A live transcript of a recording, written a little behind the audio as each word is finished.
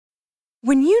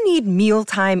When you need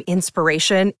mealtime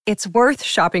inspiration, it's worth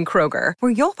shopping Kroger,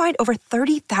 where you'll find over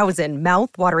 30,000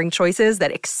 mouth-watering choices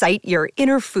that excite your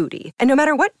inner foodie. And no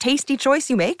matter what tasty choice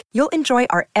you make, you'll enjoy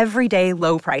our everyday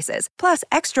low prices, plus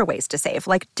extra ways to save,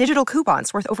 like digital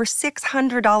coupons worth over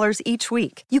 $600 each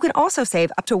week. You can also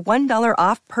save up to $1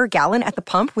 off per gallon at the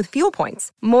pump with fuel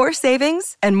points. More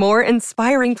savings and more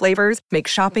inspiring flavors make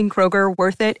shopping Kroger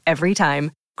worth it every time.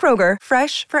 Kroger,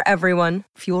 fresh for everyone.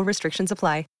 Fuel restrictions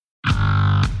apply.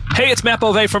 Hey, it's Matt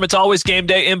Bove from It's Always Game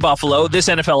Day in Buffalo. This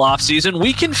NFL offseason,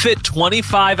 we can fit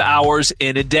 25 hours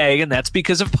in a day, and that's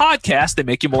because of podcasts. They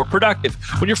make you more productive.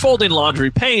 When you're folding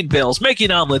laundry, paying bills, making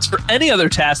omelets, for any other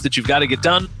task that you've got to get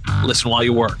done, listen while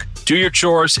you work. Do your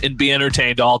chores and be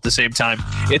entertained all at the same time.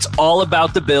 It's all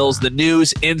about the Bills, the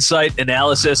news, insight,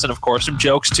 analysis, and of course some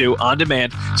jokes too, on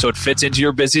demand, so it fits into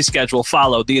your busy schedule.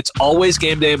 Follow the It's Always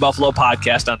Game Day in Buffalo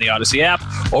podcast on the Odyssey app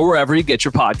or wherever you get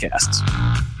your podcasts.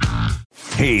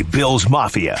 Hey, Bills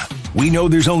Mafia. We know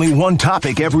there's only one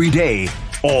topic every day.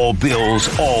 All Bills,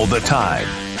 all the time.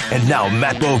 And now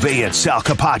Matt Bove and Sal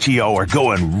Capaccio are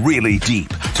going really deep,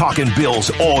 talking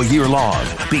Bills all year long,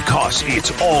 because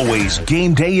it's always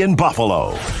game day in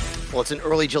Buffalo. Well, it's an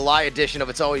early July edition of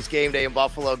It's Always Game Day in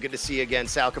Buffalo. Good to see you again,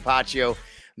 Sal Capaccio,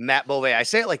 Matt Bove. I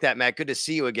say it like that, Matt. Good to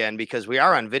see you again, because we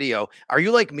are on video. Are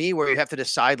you like me, where you have to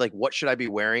decide, like, what should I be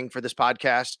wearing for this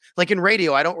podcast? Like in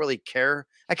radio, I don't really care.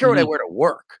 I care what I wear to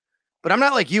work. But I'm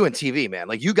not like you in TV, man.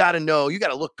 Like, you got to know, you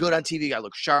got to look good on TV. You got to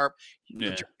look sharp.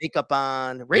 You put your makeup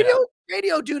on.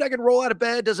 Radio, dude, I can roll out of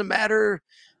bed. Doesn't matter.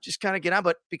 Just kind of get on.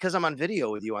 But because I'm on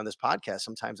video with you on this podcast,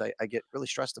 sometimes I get really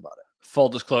stressed about it. Full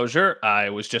disclosure, I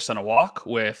was just on a walk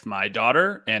with my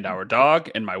daughter and our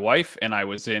dog and my wife, and I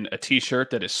was in a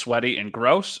t-shirt that is sweaty and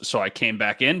gross. So I came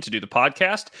back in to do the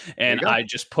podcast, and I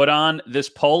just put on this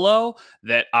polo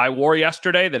that I wore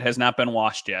yesterday that has not been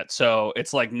washed yet. So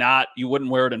it's like, not, you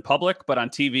wouldn't wear it in public, but on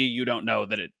TV, you don't know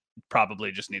that it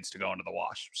probably just needs to go into the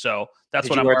wash. So that's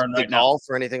what I'm wearing right now. Golf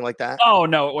or anything like that? Oh,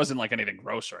 no, it wasn't like anything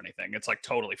gross or anything. It's like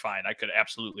totally fine. I could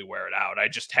absolutely wear it out. I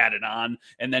just had it on.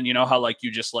 And then, you know how like you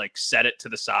just like set it to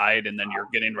the side and then you're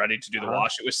getting ready to do the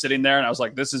wash. It was sitting there and I was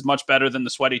like, this is much better than the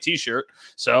sweaty t-shirt.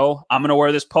 So I'm going to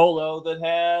wear this polo that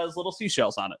has little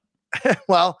seashells on it.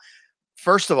 Well,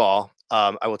 first of all,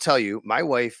 I will tell you, my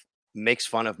wife makes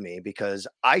fun of me because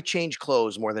I change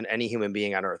clothes more than any human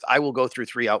being on earth. I will go through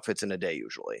 3 outfits in a day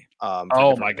usually.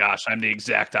 Oh my gosh, I'm the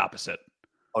exact opposite.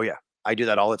 Oh yeah, I do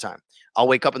that all the time. I'll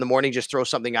wake up in the morning, just throw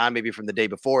something on maybe from the day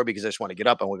before because I just want to get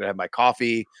up. I want to have my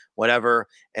coffee, whatever.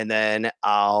 And then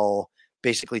I'll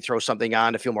basically throw something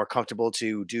on to feel more comfortable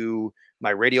to do my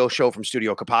radio show from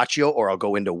Studio Capaccio, or I'll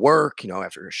go into work, you know,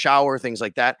 after a shower, things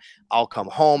like that. I'll come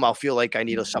home. I'll feel like I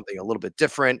need something a little bit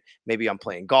different. Maybe I'm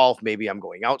playing golf. Maybe I'm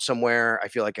going out somewhere. I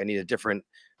feel like I need a different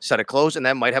set of clothes, and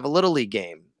then might have a little league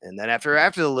game. And then after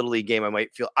the little league game, I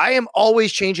might feel I am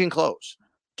always changing clothes.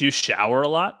 Do you shower a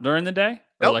lot during the day?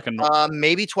 Nope.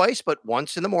 Maybe twice, but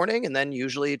once in the morning. And then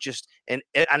usually it just, and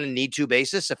on a need to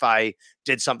basis, if I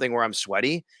did something where I'm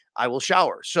sweaty, I will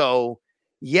shower. So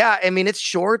yeah, I mean, it's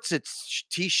shorts, it's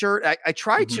t-shirt. I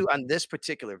try to, on this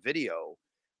particular video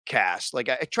cast, like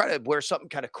I try to wear something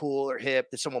kind of cool or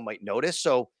hip that someone might notice.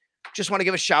 So just want to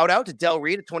give a shout out to Del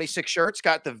Reed at 26 Shirts.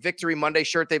 Got the Victory Monday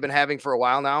shirt they've been having for a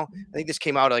while now. I think this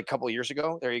came out like a couple of years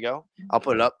ago. There you go. I'll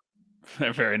put it up.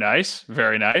 Very nice.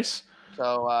 Very nice.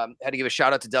 So had to give a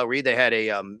shout out to Del Reed. They had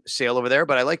a sale over there,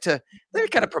 but I like to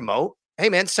kind of promote. Hey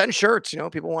man, send shirts. You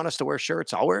know, people want us to wear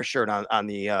shirts. I'll wear a shirt on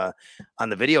the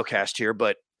video cast here.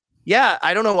 But yeah,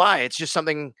 I don't know why. It's just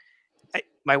something.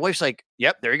 My wife's like,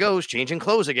 "Yep, there he goes, changing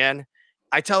clothes again."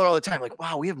 I tell her all the time, like,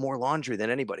 "Wow, we have more laundry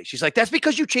than anybody." She's like, "That's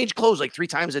because you change clothes like 3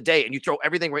 times a day and you throw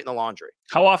everything right in the laundry."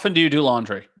 How often do you do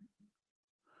laundry?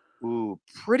 Ooh,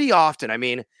 pretty often. I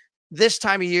mean, this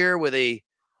time of year with a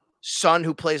son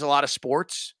who plays a lot of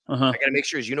sports, I got to make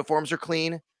sure his uniforms are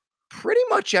clean. Pretty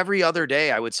much every other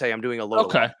day, I would say I'm doing a little.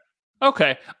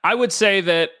 Okay. I would say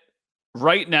that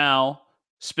right now,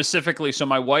 specifically, so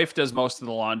my wife does most of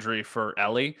the laundry for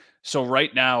Ellie. So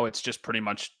right now, it's just pretty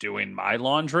much doing my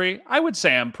laundry. I would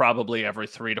say I'm probably every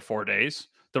 3 to 4 days,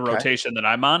 the rotation that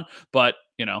I'm on. But,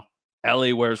 you know,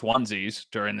 Ellie wears onesies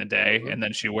during the day, and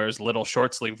then she wears little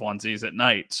short sleeve onesies at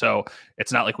night. So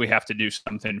it's not like we have to do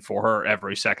something for her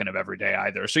every second of every day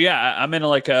either. So yeah, I'm in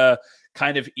like a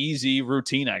kind of easy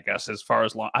routine, I guess, as far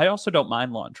as I also don't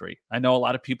mind laundry. I know a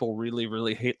lot of people really,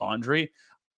 really hate laundry.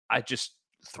 I just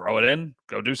throw it in,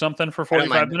 go do something for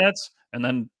 45 minutes, and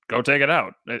then go take it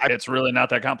out. It's really not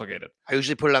that complicated. I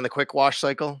usually put it on the quick wash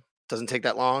cycle. Doesn't take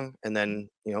that long. And then,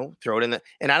 throw it in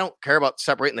and I don't care about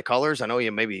separating the colors. I know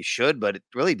you maybe should, but it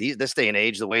really, this day and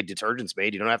age, the way detergent's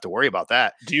made, you don't have to worry about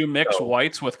that. Do you mix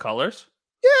whites with colors?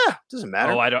 Yeah. Doesn't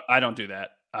matter. Oh, I don't do that.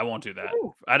 I won't do that.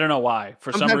 I don't know why.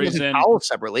 For some reason, towels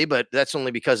separately, but that's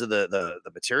only because of the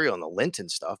material and the lint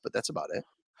and stuff. But that's about it.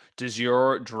 Does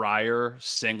your dryer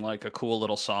sing like a cool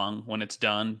little song when it's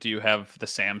done? Do you have the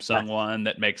Samsung one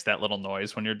that makes that little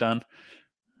noise when you're done?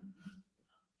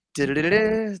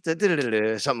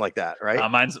 Something like that, right?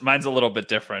 Mine's a little bit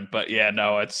different, but yeah,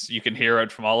 no, you can hear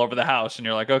it from all over the house, and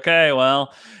you're like, okay,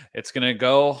 well, it's gonna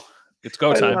go. It's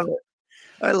go time.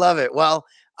 I love it. Well,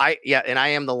 and I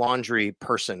am the laundry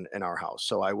person in our house,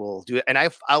 so I will do it, and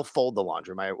I'll fold the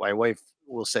laundry. My wife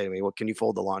will say to me, "Well, can you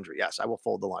fold the laundry?" Yes, I will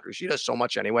fold the laundry. She does so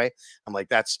much anyway. I'm like,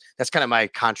 that's kind of my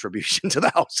contribution to the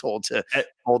household to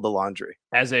fold the laundry.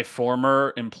 As a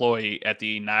former employee at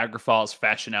the Niagara Falls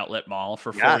Fashion Outlet Mall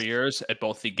for 4 years at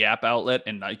both the Gap outlet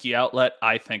and Nike outlet,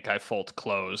 I think I fold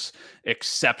clothes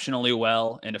exceptionally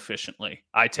well and efficiently.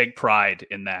 I take pride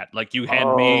in that. Like, you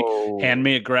hand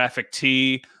me a graphic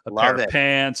tee, a pair of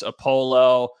pants, a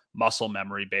polo, muscle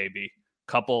memory, baby.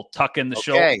 Couple tuck in the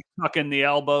shoulder, tuck in the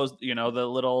elbows,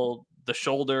 the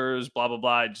shoulders, blah blah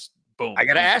blah. Just boom. I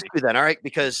gotta ask you then, all right?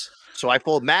 Because I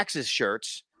fold Max's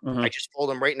shirts. I just fold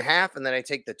them right in half, and then I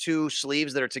take the two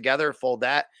sleeves that are together, fold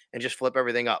that, and just flip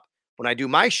everything up. When I do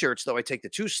my shirts, though, I take the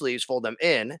two sleeves, fold them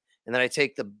in, and then I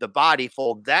take the body,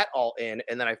 fold that all in,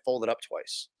 and then I fold it up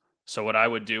twice. So what I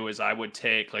would do is I would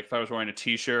take, like, if I was wearing a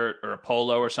t-shirt or a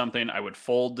polo or something, I would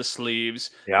fold the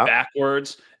sleeves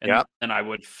backwards and then I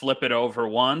would flip it over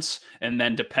once. And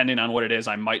then depending on what it is,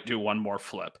 I might do one more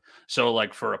flip. So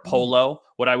like for a polo,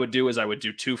 what I would do is I would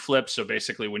do two flips. So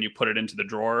basically when you put it into the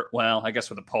drawer, well, I guess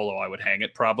with a polo, I would hang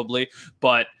it probably,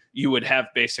 but you would have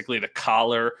basically the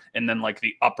collar and then like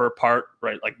the upper part,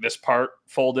 right? Like this part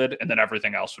folded, and then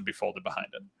everything else would be folded behind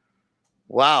it.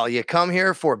 Wow, you come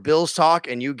here for Bills talk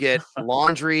and you get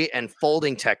laundry and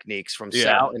folding techniques from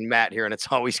Sal and Matt here, and it's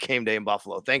always game day in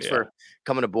Buffalo. Thanks for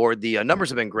coming aboard. The numbers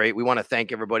have been great. We want to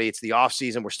thank everybody. It's the off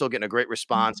season. We're still getting a great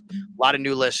response. A lot of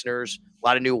new listeners, a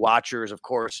lot of new watchers, of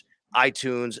course,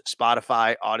 iTunes,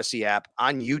 Spotify, Odyssey app,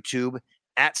 on YouTube,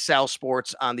 at Sal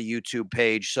Sports on the YouTube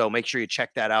page. So make sure you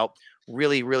check that out.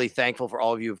 Really, really thankful for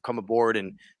all of you who've come aboard,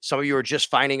 and some of you are just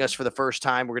finding us for the first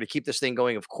time. We're going to keep this thing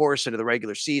going, of course, into the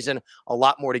regular season. A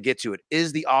lot more to get to. It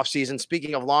is the off season.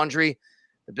 Speaking of laundry,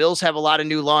 the Bills have a lot of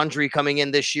new laundry coming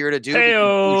in this year to do.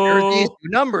 These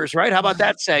numbers, right? How about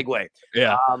that segue?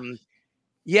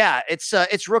 Yeah.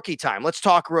 It's rookie time. Let's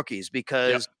talk rookies,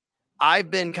 because I've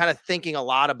been kind of thinking a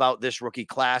lot about this rookie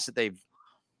class that they've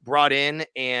brought in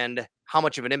and how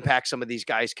much of an impact some of these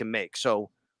guys can make. So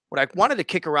what I wanted to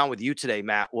kick around with you today,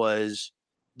 Matt, was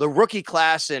the rookie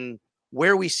class and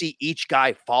where we see each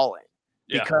guy falling.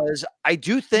 Because I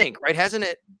do think, right, hasn't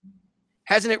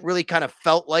it really kind of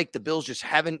felt like the Bills just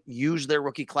haven't used their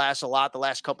rookie class a lot the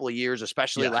last couple of years,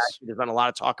 especially last year? There's been a lot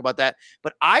of talk about that.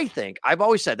 But I think, I've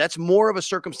always said, that's more of a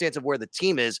circumstance of where the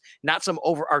team is, not some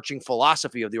overarching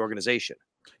philosophy of the organization.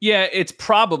 Yeah, it's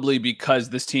probably because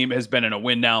this team has been in a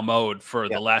win now mode for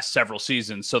the last several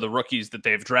seasons. So the rookies that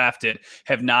they've drafted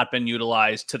have not been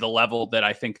utilized to the level that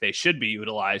I think they should be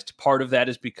utilized. Part of that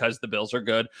is because the Bills are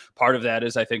good. Part of that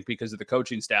is, I think, because of the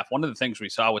coaching staff. One of the things we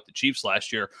saw with the Chiefs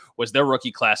last year was their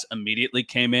rookie class immediately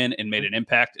came in and made an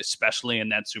impact, especially in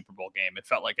that Super Bowl game. It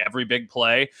felt like every big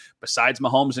play besides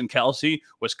Mahomes and Kelsey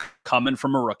was coming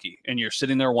from a rookie. And you're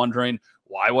sitting there wondering,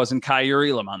 why wasn't Kaiir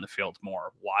Elam on the field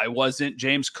more? Why wasn't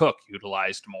James Cook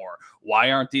utilized more? Why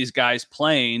aren't these guys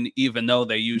playing even though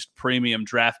they used premium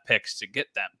draft picks to get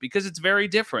them? Because it's very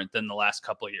different than the last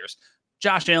couple of years.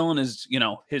 Josh Allen is,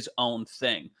 his own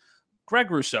thing. Greg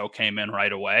Rousseau came in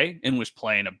right away and was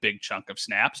playing a big chunk of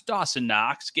snaps. Dawson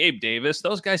Knox, Gabe Davis,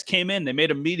 those guys came in. They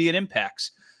made immediate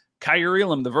impacts. Kaiir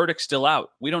Elam, the verdict's still out.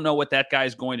 We don't know what that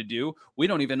guy's going to do. We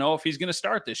don't even know if he's going to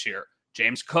start this year.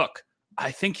 James Cook, I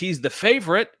think he's the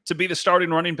favorite to be the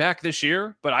starting running back this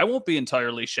year, but I won't be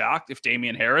entirely shocked if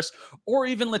Damian Harris or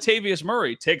even Latavius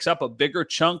Murray takes up a bigger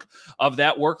chunk of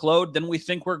that workload than we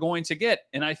think we're going to get.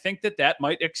 And I think that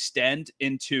might extend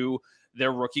into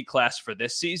their rookie class for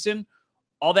this season.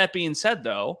 All that being said,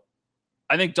 though,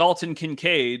 I think Dalton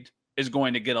Kincaid is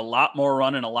going to get a lot more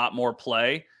run and a lot more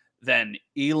play than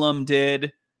Elam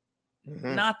did.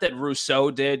 Mm-hmm. Not that Rousseau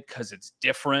did, because it's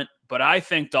different, but I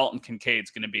think Dalton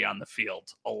Kincaid's going to be on the field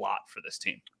a lot for this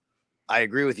team. I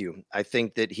agree with you. I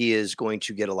think that he is going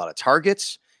to get a lot of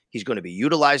targets. He's going to be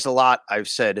utilized a lot. I've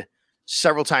said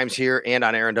several times here and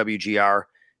on Aaron WGR,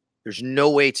 there's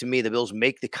no way to me the Bills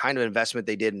make the kind of investment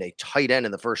they did in a tight end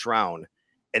in the first round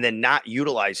and then not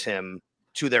utilize him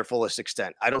to their fullest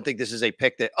extent. I don't think this is a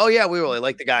pick that, oh yeah, we really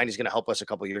like the guy and he's going to help us a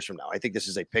couple of years from now. I think this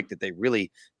is a pick that they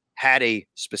really had a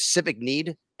specific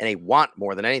need and a want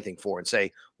more than anything for, and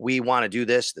say, we want to do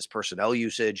this personnel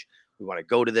usage. We want to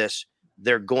go to this.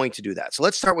 They're going to do that. So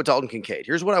let's start with Dalton Kincaid.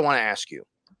 Here's what I want to ask you.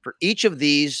 For each of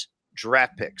these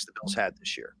draft picks the Bills had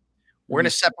this year, we're going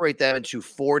to separate them into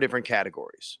 4 different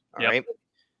categories. All right.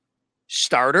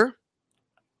 Starter,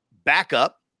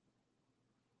 backup,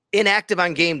 inactive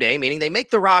on game day, meaning they make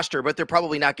the roster, but they're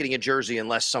probably not getting a jersey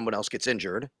unless someone else gets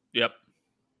injured. Yep.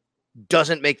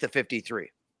 Doesn't make the 53.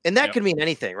 And that could mean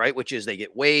anything, right? Which is they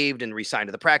get waived and re-signed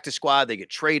to the practice squad. They get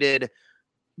traded,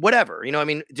 whatever.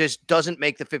 Just doesn't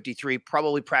make the 53,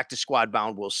 probably practice squad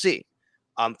bound. We'll see.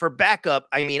 For backup,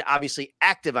 obviously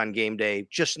active on game day,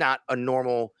 just not a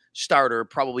normal starter,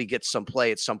 probably gets some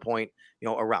play at some point,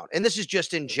 around. And this is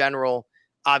just in general.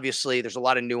 Obviously, there's a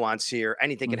lot of nuance here.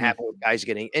 Anything can happen with guys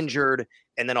getting injured,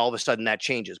 and then all of a sudden that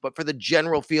changes. But for the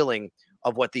general feeling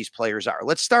of what these players are,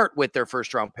 let's start with their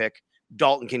first-round pick,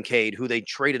 Dalton Kincaid, who they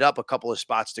traded up a couple of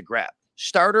spots to grab.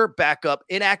 Starter, backup,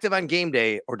 inactive on game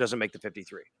day, or doesn't make the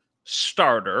 53?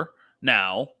 Starter.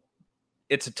 Now,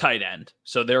 it's a tight end,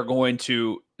 so they're going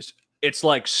to – it's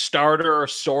like starter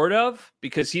sort of,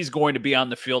 because he's going to be on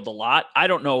the field a lot. I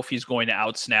don't know if he's going to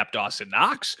outsnap Dawson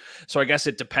Knox, so I guess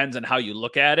it depends on how you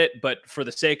look at it. But for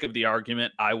the sake of the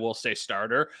argument, I will say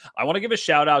starter. I want to give a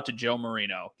shout out to Joe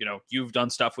Marino. You've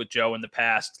done stuff with Joe in the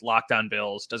past. Locked On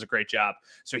Bills, does a great job.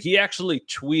 So he actually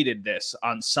tweeted this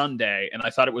on Sunday, and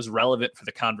I thought it was relevant for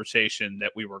the conversation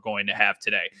that we were going to have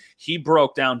today. He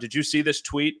broke down, did you see this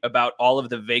tweet about all of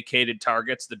the vacated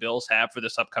targets the Bills have for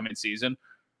this upcoming season?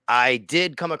 I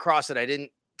did come across it. I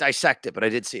didn't dissect it, but I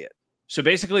did see it. So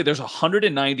basically, there's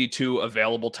 192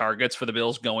 available targets for the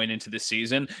Bills going into the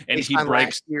season, and based he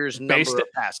breaks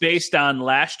based on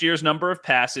last year's number of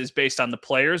passes, based on the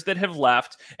players that have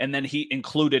left, and then he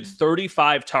included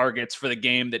 35 targets for the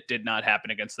game that did not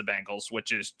happen against the Bengals,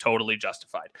 which is totally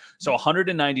justified. So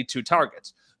 192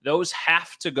 targets. Those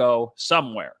have to go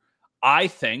somewhere. I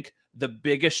think the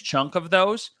biggest chunk of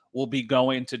those will be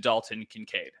going to Dalton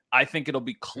Kincaid. I think it'll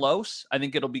be close. I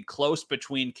think it'll be close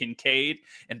between Kincaid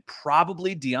and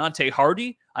probably Deontay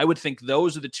Hardy. I would think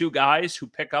those are the 2 guys who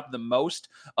pick up the most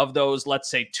of those,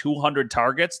 let's say, 200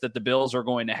 targets that the Bills are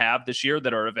going to have this year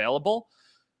that are available.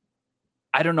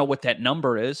 I don't know what that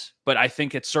number is, but I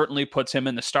think it certainly puts him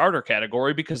in the starter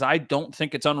category, because I don't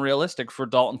think it's unrealistic for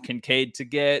Dalton Kincaid to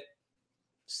get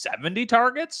 70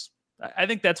 targets. I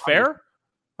think that's fair.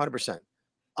 100%.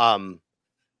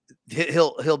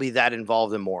 He'll be that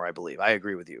involved and more, I believe. I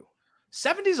agree with you.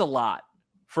 70 is a lot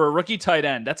for a rookie tight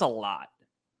end. That's a lot.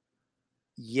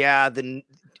 Yeah, the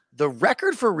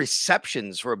record for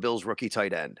receptions for a Bills rookie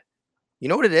tight end, you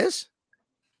know what it is?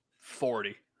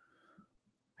 40. I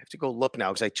have to go look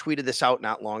now because I tweeted this out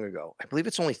not long ago. I believe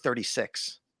it's only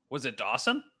 36. Was it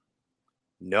Dawson?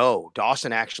 No,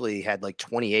 Dawson actually had like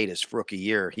 28 his rookie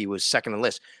year. He was second on the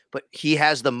list, but he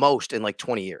has the most in like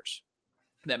 20 years.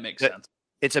 That makes sense.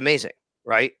 It's amazing,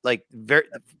 right? Like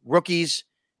rookies,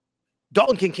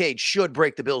 Dalton Kincaid should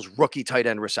break the Bills' rookie tight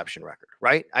end reception record,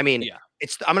 right? I'm going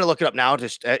to look it up now.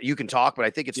 Just you can talk, but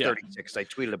I think it's 36. I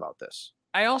tweeted about this.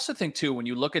 I also think, too, when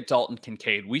you look at Dalton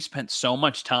Kincaid, we spent so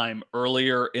much time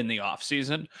earlier in the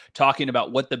offseason talking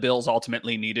about what the Bills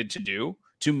ultimately needed to do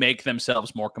to make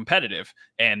themselves more competitive.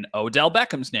 And Odell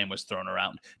Beckham's name was thrown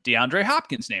around. DeAndre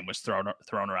Hopkins' name was thrown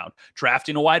around.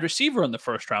 Drafting a wide receiver in the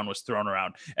first round was thrown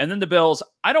around. And then the Bills,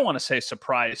 I don't want to say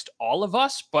surprised all of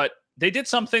us, but they did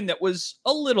something that was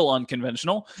a little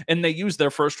unconventional, and they used their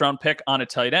first-round pick on a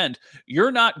tight end.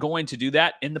 You're not going to do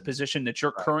that in the position that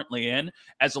you're currently in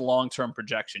as a long-term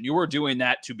projection. You were doing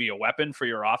that to be a weapon for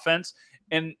your offense.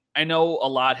 And I know a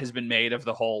lot has been made of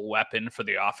the whole weapon for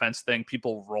the offense thing.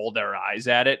 People roll their eyes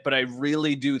at it, but I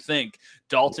really do think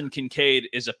Dalton Kincaid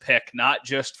is a pick, not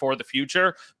just for the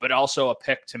future, but also a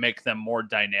pick to make them more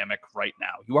dynamic right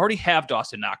now. You already have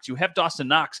Dawson Knox. You have Dawson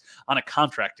Knox on a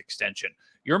contract extension.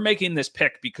 You're making this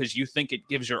pick because you think it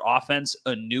gives your offense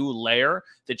a new layer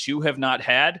that you have not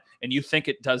had, and you think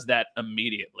it does that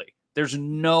immediately. There's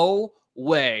no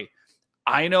way.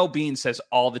 I know Bean says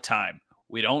all the time,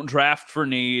 we don't draft for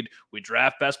need. We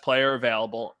draft best player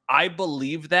available. I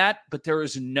believe that, but there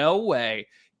is no way,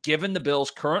 given the Bills'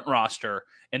 current roster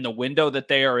and the window that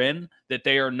they are in, that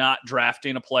they are not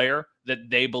drafting a player that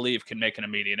they believe can make an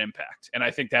immediate impact. And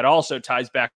I think that also ties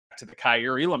back to the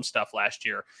Kaiir Elam stuff last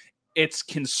year. It's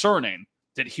concerning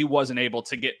that he wasn't able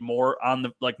to get more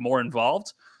more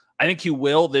involved. I think he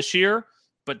will this year,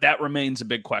 but that remains a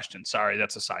big question. Sorry,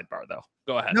 that's a sidebar though.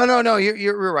 Go ahead. No.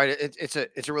 You're right. It's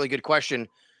a really good question.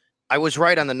 I was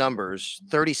right on the numbers.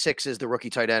 36 is the rookie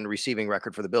tight end receiving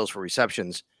record for the Bills for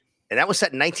receptions. And that was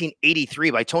set in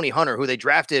 1983 by Tony Hunter, who they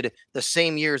drafted the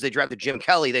same year as they drafted Jim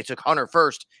Kelly. They took Hunter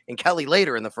first and Kelly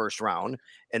later in the first round.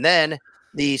 And then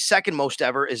the second most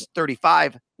ever is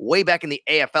 35, way back in the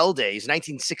AFL days,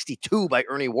 1962 by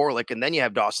Ernie Warlick. And then you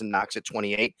have Dawson Knox at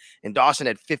 28. And Dawson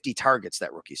had 50 targets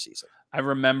that rookie season. I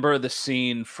remember the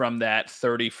scene from that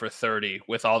 30 for 30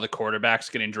 with all the quarterbacks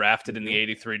getting drafted in the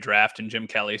 83 draft and Jim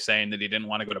Kelly saying that he didn't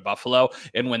want to go to Buffalo.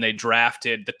 And when they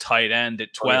drafted the tight end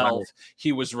at 12,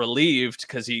 he was relieved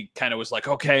because he kind of was like,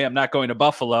 okay, I'm not going to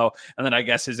Buffalo. And then I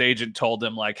guess his agent told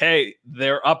him like, hey,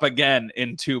 they're up again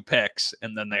in 2 picks.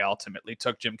 And then they ultimately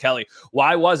took Jim Kelly.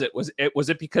 Why was it? Was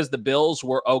it because the Bills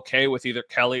were okay with either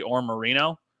Kelly or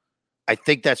Marino? I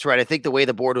think that's right. I think the way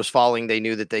the board was falling, they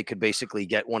knew that they could basically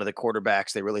get one of the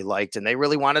quarterbacks they really liked, and they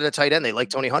really wanted a tight end. They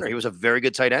liked Tony Hunter. He was a very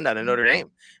good tight end out of Notre Dame.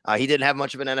 He didn't have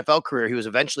much of an NFL career. He was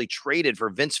eventually traded for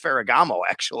Vince Ferragamo,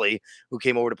 actually, who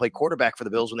came over to play quarterback for the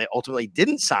Bills when they ultimately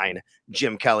didn't sign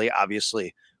Jim Kelly,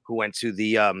 obviously, who went to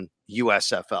the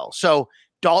USFL. So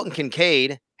Dalton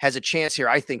Kincaid has a chance here,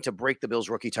 I think, to break the Bills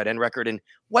rookie tight end record. And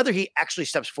whether he actually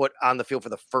steps foot on the field for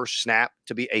the first snap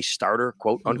to be a starter,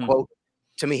 quote unquote,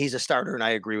 to me, he's a starter, and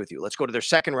I agree with you. Let's go to their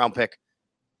second round pick,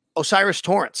 O'Cyrus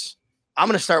Torrence. I'm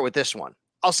going to start with this one.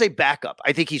 I'll say backup.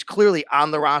 I think he's clearly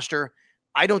on the roster.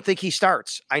 I don't think he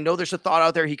starts. I know there's a thought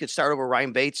out there he could start over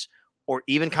Ryan Bates or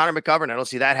even Connor McGovern. I don't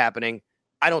see that happening.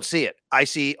 I don't see it. I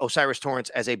see O'Cyrus Torrence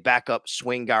as a backup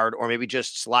swing guard or maybe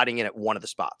just sliding in at one of the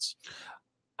spots.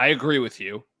 I agree with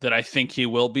you that I think he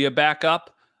will be a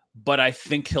backup, but I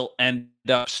think he'll end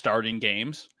up starting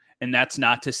games. And that's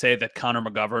not to say that Connor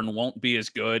McGovern won't be as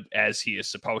good as he is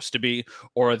supposed to be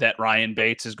or that Ryan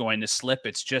Bates is going to slip.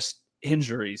 It's just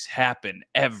injuries happen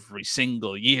every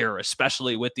single year,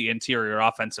 especially with the interior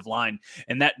offensive line.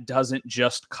 And that doesn't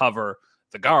just cover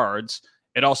the guards.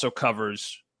 It also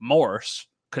covers Morse,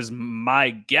 because my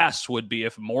guess would be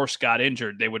if Morse got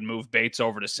injured, they would move Bates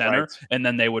over to center, and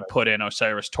then they would put in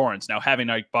O'Cyrus Torrence. Now, having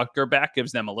Ike Butker back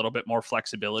gives them a little bit more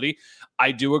flexibility.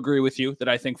 I do agree with you that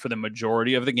I think for the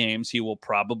majority of the games, he will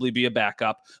probably be a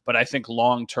backup, but I think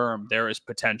long-term, there is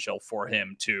potential for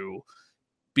him to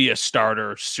be a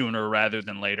starter sooner rather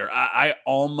than later. I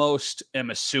almost am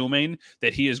assuming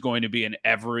that he is going to be an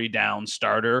every down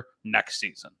starter next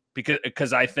season,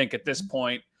 because I think at this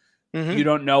point, you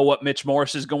don't know what Mitch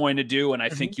Morse is going to do, and I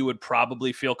think you would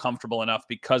probably feel comfortable enough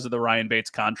because of the Ryan Bates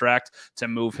contract to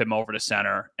move him over to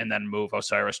center and then move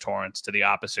O'Cyrus Torrence to the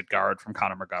opposite guard from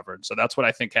Connor McGovern. So that's what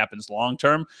I think happens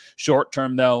long-term.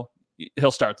 Short-term, though,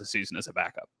 he'll start the season as a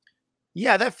backup.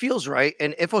 Yeah, that feels right.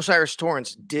 And if O'Cyrus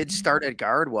Torrence did start at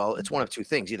guard, well, it's one of two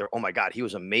things. Either, oh my God, he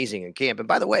was amazing in camp. And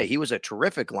by the way, he was a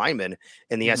terrific lineman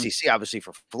in the SEC, obviously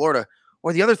for Florida.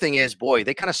 Or the other thing is, boy,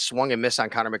 they kind of swung and missed on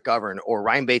Connor McGovern, or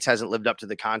Ryan Bates hasn't lived up to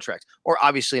the contract, or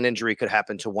obviously an injury could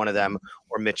happen to one of them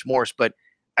or Mitch Morse. But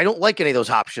I don't like any of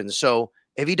those options. So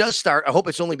if he does start, I hope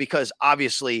it's only because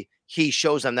obviously he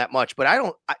shows them that much. But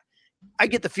I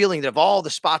get the feeling that of all the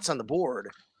spots on the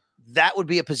board, that would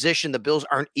be a position the Bills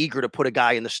aren't eager to put a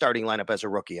guy in the starting lineup as a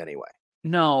rookie anyway.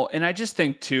 No, and I just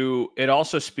think, too, it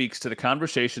also speaks to the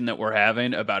conversation that we're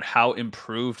having about how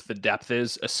improved the depth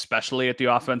is, especially at the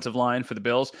offensive line for the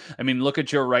Bills. I mean, look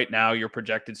at your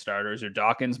projected starters. Your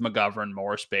Dawkins, McGovern,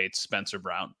 Morris, Bates, Spencer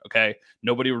Brown, okay?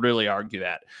 Nobody would really argue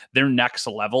that. Their next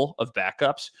level of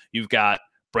backups, you've got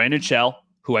Brandon Shell,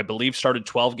 who I believe started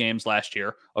 12 games last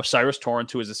year, O'Cyrus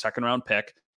Torrence, who is a second-round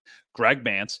pick, Greg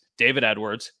Bance, David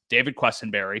Edwards, David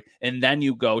Quessenberry, and then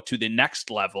you go to the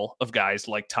next level of guys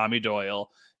like Tommy Doyle,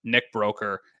 Nick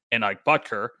Broker, and Ike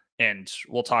Butker, and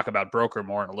we'll talk about Broker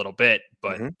more in a little bit,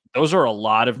 but those are a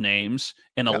lot of names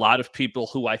and a lot of people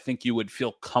who I think you would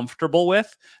feel comfortable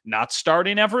with, not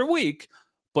starting every week,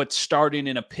 but starting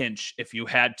in a pinch if you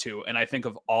had to. And I think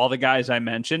of all the guys I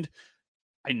mentioned,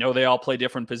 I know they all play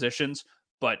different positions,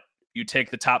 but you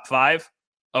take the top 5,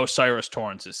 O'Cyrus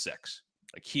Torrence is 6.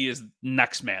 Like, he is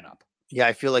next man up. Yeah,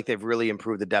 I feel like they've really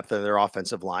improved the depth of their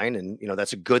offensive line. And,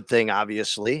 that's a good thing,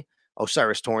 obviously.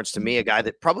 O'Cyrus Torrence, to me, a guy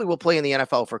that probably will play in the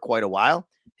NFL for quite a while.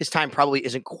 His time probably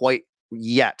isn't quite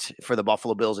yet for the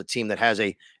Buffalo Bills, a team that has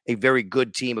a very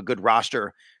good team, a good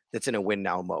roster that's in a win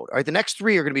now mode. All right, the next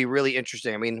 3 are going to be really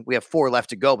interesting. I mean, we have 4 left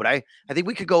to go, but I think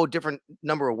we could go a different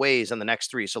number of ways on the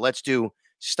next 3. So let's do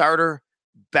starter,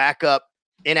 backup,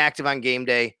 inactive on game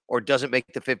day, or doesn't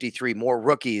make the 53, more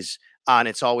rookies on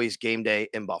It's Always Game Day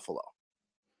in Buffalo.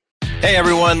 Hey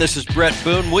everyone, this is Brett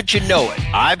Boone. Would you know it?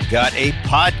 I've got a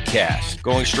podcast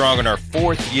going strong in our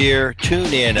 4th year.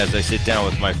 Tune in as I sit down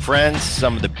with my friends,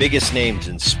 some of the biggest names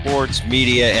in sports,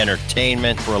 media,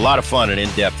 entertainment, for a lot of fun and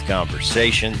in-depth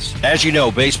conversations. As you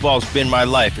know, baseball's been my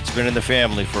life. It's been in the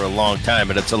family for a long time,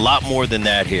 but it's a lot more than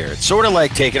that here. It's sort of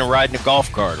like taking a ride in a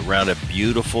golf cart around a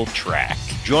beautiful track.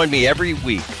 Join me every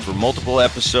week for multiple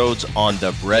episodes on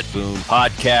the Brett Boone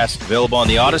Podcast, available on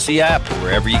the Odyssey app or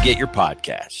wherever you get your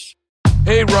podcasts.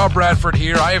 Hey, Rob Bradford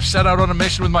here. I have set out on a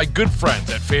mission with my good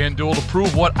friends at FanDuel to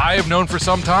prove what I have known for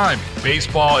some time.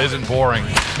 Baseball isn't boring.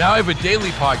 Now I have a daily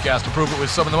podcast to prove it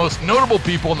with some of the most notable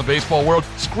people in the baseball world,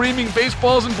 screaming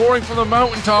baseball isn't boring from the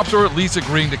mountaintops, or at least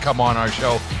agreeing to come on our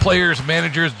show. Players,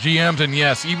 managers, GMs, and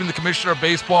yes, even the commissioner of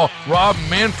baseball, Rob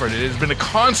Manfred. It has been a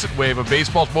constant wave of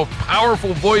baseball's most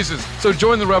powerful voices. So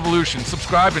join the revolution.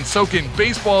 Subscribe and soak in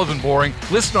Baseball Isn't Boring.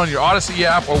 Listen on your Odyssey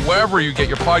app or wherever you get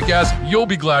your podcast. You'll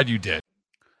be glad you did.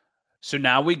 So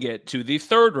now we get to the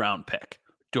 3rd round pick,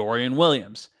 Dorian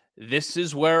Williams. This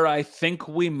is where I think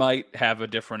we might have a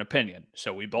different opinion.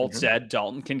 So we both said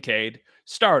Dalton Kincaid,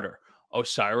 starter,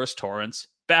 Osiris Torrance,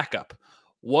 backup.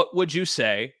 What would you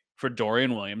say for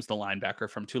Dorian Williams, the linebacker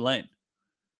from Tulane?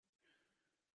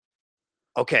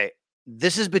 Okay,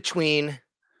 this is between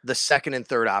the 2nd and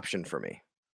 3rd option for me.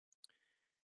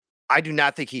 I do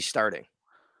not think he's starting.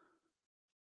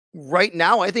 Right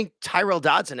now, I think Tyrell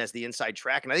Dodson has the inside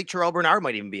track, and I think Terrell Bernard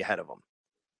might even be ahead of him.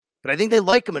 But I think they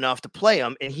like him enough to play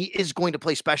him, and he is going to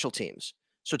play special teams.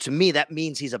 So to me, that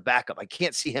means he's a backup. I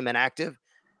can't see him inactive.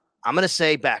 I'm going to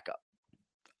say backup.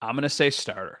 I'm going to say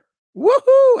starter.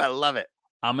 Woohoo! I love it.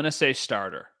 I'm going to say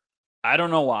starter. I don't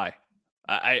know why.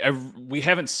 We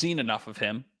haven't seen enough of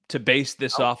him to base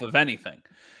this off of anything.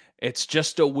 It's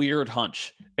just a weird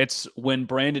hunch. It's when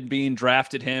Brandon Beane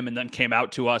drafted him and then came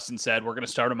out to us and said, we're going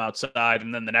to start him outside.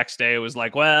 And then the next day it was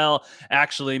like, well,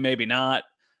 actually, maybe not.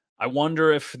 I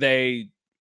wonder if I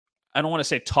don't want to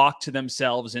say talk to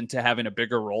themselves into having a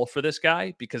bigger role for this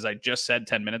guy, because I just said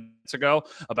 10 minutes ago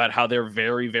about how they're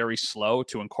very, very slow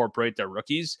to incorporate their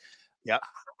rookies. Yeah.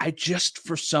 I just,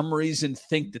 for some reason,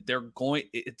 think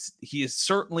that he is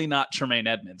certainly not Tremaine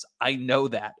Edmonds. I know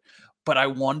that. But I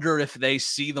wonder if they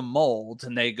see the mold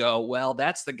and they go, well,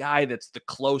 that's the guy that's the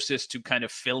closest to kind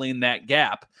of filling that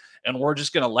gap, and we're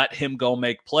just going to let him go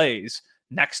make plays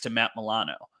next to Matt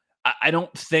Milano. I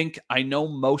know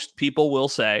most people will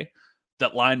say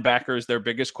that linebacker is their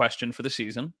biggest question for the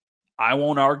season. I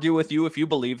won't argue with you if you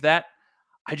believe that.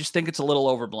 I just think it's a little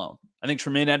overblown. I think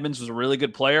Tremaine Edmonds was a really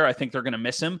good player. I think they're going to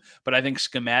miss him, but I think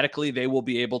schematically they will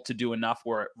be able to do enough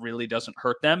where it really doesn't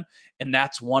hurt them. And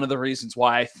that's one of the reasons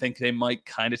why I think they might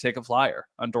kind of take a flyer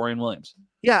on Dorian Williams.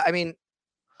 Yeah, I mean,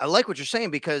 I like what you're saying,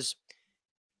 because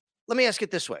let me ask it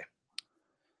this way.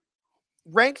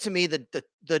 Rank to me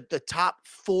the top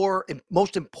 4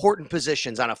 most important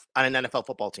positions on an NFL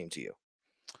football team to you.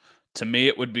 To me,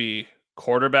 it would be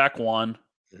quarterback 1,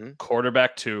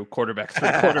 quarterback 2, quarterback 3,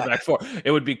 quarterback 4.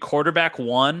 It would be quarterback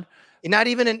 1. Not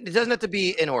even it doesn't have to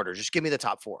be in order. Just give me the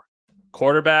top 4.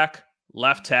 Quarterback,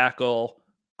 left tackle,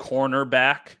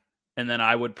 cornerback, and then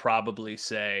I would probably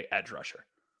say edge rusher.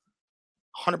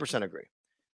 100% agree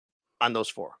on those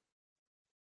 4.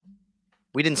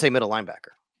 We didn't say middle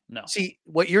linebacker. No. See,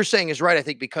 what you're saying is right, I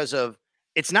think, because of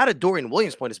it's not a Dorian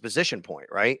Williams point, it's a position point,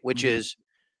 right? Which is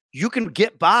you can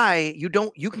get by. You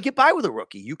can get by with a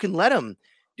rookie. You can let him.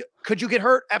 Could you get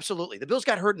hurt? Absolutely. The Bills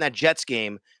got hurt in that Jets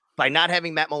game by not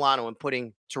having Matt Milano and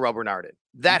putting Terrell Bernard in.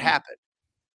 That happened.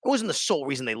 It wasn't the sole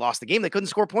reason they lost the game. They couldn't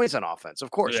score points on offense, of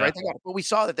course, right? But we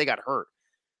saw that they got hurt.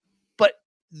 But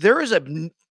there is a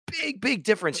big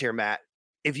difference here, Matt.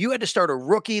 If you had to start a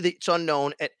rookie that's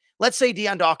unknown let's say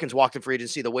Deion Dawkins walked in free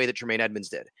agency the way that Tremaine Edmonds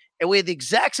did, and we had the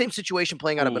exact same situation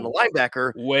playing out of a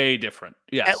linebacker. Way different.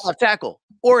 Yes. At left tackle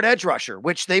or an edge rusher,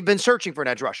 which they've been searching for an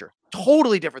edge rusher.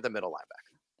 Totally different than middle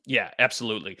linebacker. Yeah,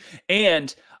 absolutely.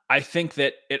 And I think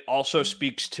that it also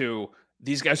speaks to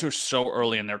these guys are so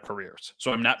early in their careers.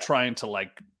 So I'm not trying to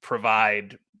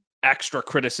provide extra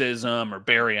criticism or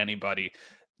bury anybody.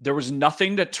 There was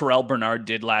nothing that Terrell Bernard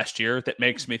did last year that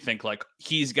makes me think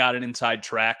he's got an inside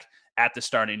track at the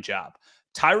starting job.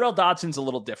 Tyrell Dodson's a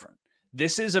little different.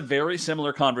 This is a very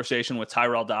similar conversation with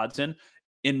Tyrell Dodson,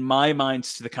 in my mind,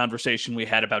 to the conversation we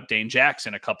had about Dane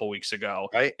Jackson a couple weeks ago.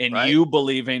 Right. You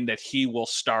believing that he will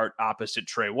start opposite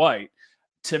Trey White.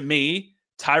 To me,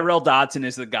 Tyrell Dodson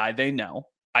is the guy they know.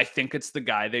 I think it's the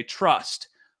guy they trust.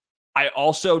 I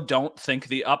also don't think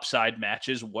the upside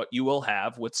matches what you will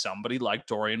have with somebody like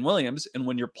Dorian Williams. And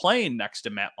when you're playing next to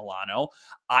Matt Milano,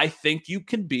 I think you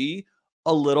can be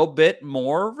a little bit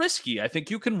more risky. I think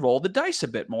you can roll the dice a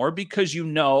bit more because you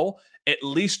know at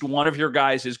least one of your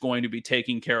guys is going to be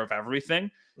taking care of everything.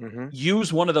 Mm-hmm.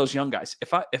 Use one of those young guys.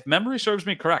 If memory serves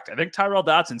me correct, I think Tyrel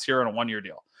Dodson's here on a 1-year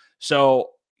deal.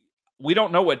 So we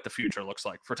don't know what the future looks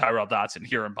like for Tyrel Dodson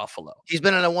here in Buffalo. He's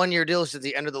been on a 1-year deal since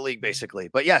the end of the league, basically.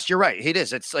 But yes, you're right. It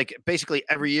is. It's like basically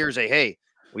every year say, hey,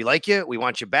 we like you. We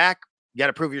want you back. You got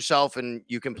to prove yourself and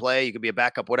you can play. You can be a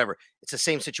backup, whatever. It's the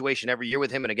same situation every year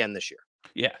with him and again this year.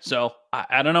 Yeah. So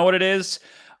I don't know what it is.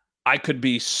 I could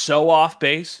be so off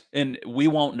base and we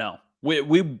won't know.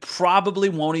 We probably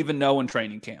won't even know in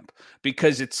training camp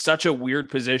because it's such a weird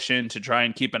position to try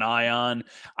and keep an eye on.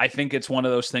 I think it's one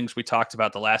of those things we talked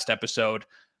about the last episode.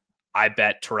 I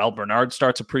bet Terrell Bernard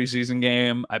starts a preseason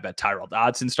game. I bet Tyrel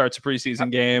Dodson starts a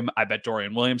preseason game. I bet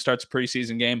Dorian Williams starts a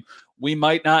preseason game. We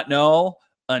might not know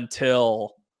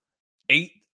until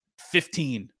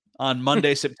 8:15 on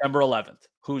Monday, September 11th,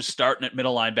 who's starting at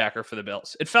middle linebacker for the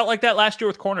Bills. It felt like that last year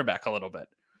with cornerback a little bit.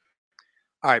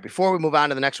 All right, before we move on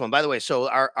to the next one, by the way, so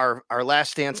our last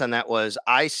stance on that was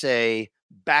I say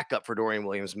backup for Dorian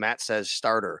Williams. Matt says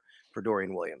starter for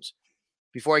Dorian Williams.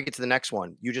 Before I get to the next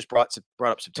one, you just brought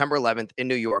up September 11th in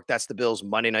New York. That's the Bills'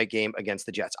 Monday night game against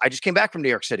the Jets. I just came back from New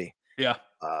York City. Yeah.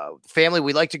 Family,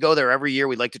 we like to go there every year.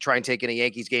 We'd like to try and take in a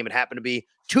Yankees game. It happened to be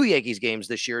 2 Yankees games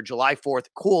this year, July 4th.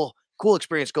 Cool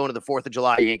experience going to the 4th of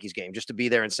July Yankees game, just to be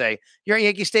there and say, you're at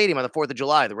Yankee Stadium on the 4th of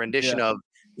July, the rendition of,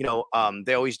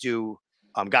 they always do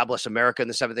God Bless America in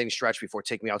the 7th inning stretch before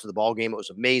taking me out to the ball game. It was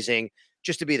amazing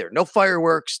just to be there. No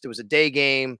fireworks. There was a day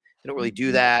game. They don't really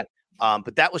do that.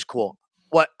 But that was cool.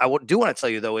 What I do want to tell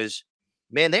you, though, is,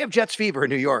 man, they have Jets fever in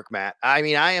New York, Matt. I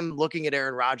mean, I am looking at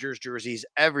Aaron Rodgers jerseys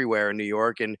everywhere in New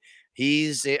York, and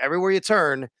he's everywhere you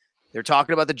turn. They're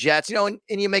talking about the Jets, and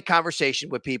you make conversation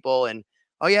with people and,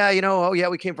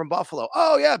 we came from Buffalo.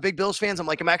 Oh, yeah, big Bills fans. I'm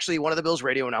actually one of the Bills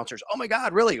radio announcers. Oh, my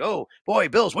God, really? Oh, boy,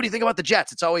 Bills, what do you think about the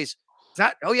Jets? It's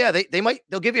not, oh, yeah,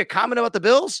 they'll give you a comment about the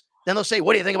Bills. Then they'll say,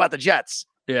 what do you think about the Jets?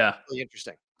 Yeah. Really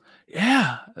interesting.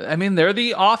 Yeah. I mean, they're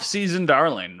the off-season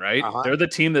darling, right? Uh-huh. They're the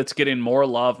team that's getting more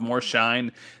love, more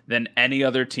shine than any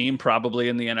other team probably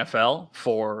in the NFL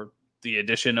for the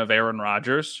addition of Aaron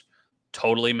Rodgers.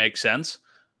 Totally makes sense.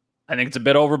 I think it's a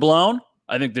bit overblown.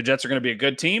 I think the Jets are going to be a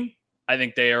good team. I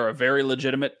think they are a very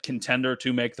legitimate contender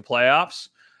to make the playoffs.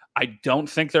 I don't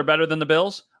think they're better than the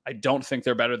Bills. I don't think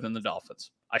they're better than the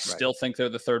Dolphins. I still think they're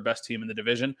the third best team in the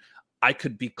division. I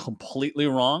could be completely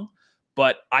wrong,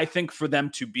 but I think for them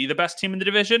to be the best team in the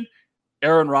division,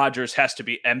 Aaron Rodgers has to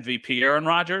be MVP Aaron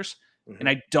Rodgers, and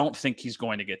I don't think he's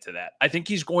going to get to that. I think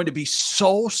he's going to be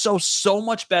so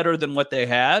much better than what they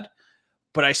had,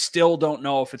 but I still don't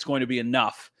know if it's going to be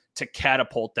enough to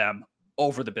catapult them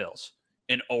over the Bills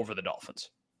and over the Dolphins.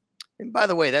 And by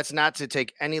the way, that's not to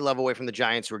take any love away from the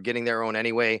Giants who are getting their own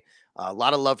anyway. A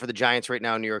lot of love for the Giants right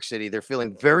now in New York City. They're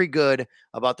feeling very good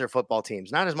about their football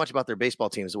teams. Not as much about their baseball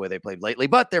teams the way they played lately,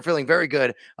 but they're feeling very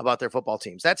good about their football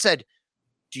teams. That said,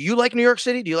 do you like New York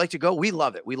City? Do you like to go? We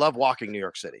love it. We love walking New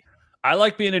York City. I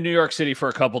like being in New York City for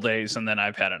a couple days, and then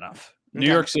I've had enough. New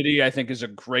York City, I think, is a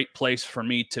great place for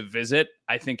me to visit.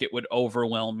 I think it would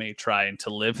overwhelm me trying to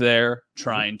live there,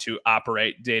 trying to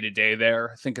operate day to day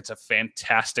there. I think it's a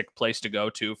fantastic place to go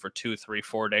to for 2, 3,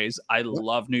 4 days. I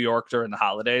love New York during the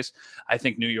holidays. I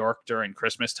think New York during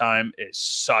Christmas time is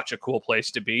such a cool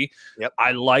place to be. Yep.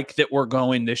 I like that we're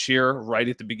going this year right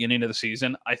at the beginning of the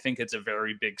season. I think it's a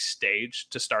very big stage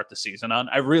to start the season on.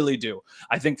 I really do.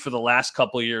 I think for the last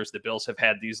couple of years, the Bills have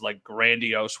had these like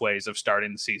grandiose ways of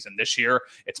starting the season. This year,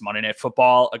 it's Monday Night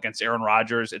Football against Aaron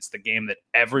Rodgers. It's the game that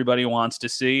everybody wants to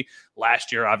see.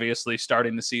 Last year, obviously,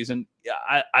 starting the season.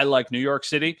 I like New York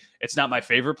City. It's not my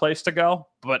favorite place to go,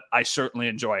 but I certainly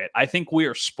enjoy it. I think we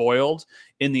are spoiled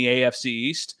in the AFC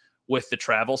East with the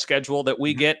travel schedule that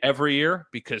we get every year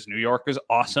because New York is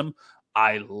awesome.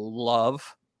 I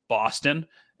love Boston,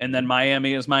 and then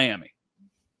Miami is Miami.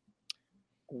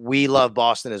 We love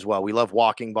Boston as well. We love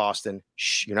walking Boston.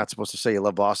 Shh, you're not supposed to say you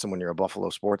love Boston when you're a Buffalo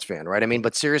sports fan, right? I mean,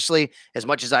 but seriously, as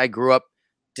much as I grew up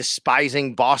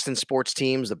despising Boston sports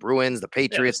teams, the Bruins, the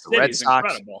Patriots, the Red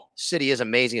Sox, city is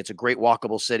amazing. It's a great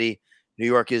walkable city. New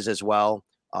York is as well.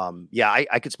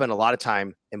 I could spend a lot of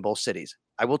time in both cities.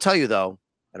 I will tell you, though,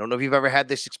 I don't know if you've ever had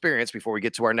this experience before we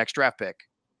get to our next draft pick.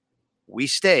 We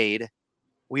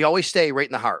always stay right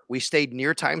in the heart. We stayed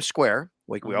near Times Square,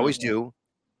 like we always do.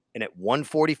 And at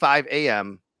 1:45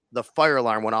 a.m., the fire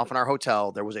alarm went off in our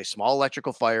hotel. There was a small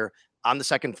electrical fire on the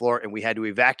second floor, and we had to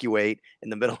evacuate in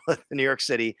the middle of New York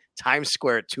City, Times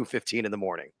Square at 2:15 in the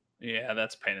morning. Yeah,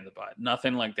 that's a pain in the butt.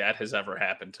 Nothing like that has ever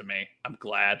happened to me. I'm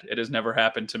glad it has never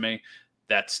happened to me.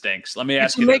 That stinks. Let me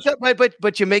ask you you make this.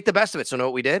 but you make the best of it. So know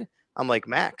what we did? I'm like,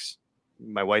 Max,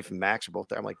 my wife and Max are both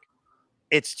there. I'm like,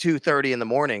 it's 2:30 in the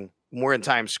morning. We're in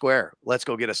Times Square. Let's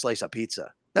go get a slice of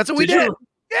pizza. That's what we did.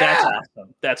 Yeah. That's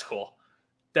awesome. That's cool.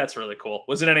 That's really cool.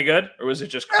 Was it any good, or was it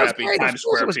just crappy Times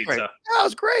Square pizza? Great. That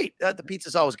was great. The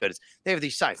pizza's always good. They have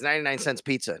these signs: 99 cents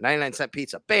pizza, 99-cent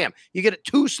pizza. Bam! You get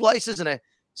 2 slices in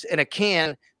a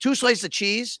can, 2 slices of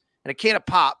cheese and a can of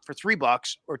pop for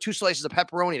 $3, or 2 slices of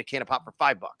pepperoni and a can of pop for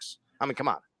 $5. I mean, come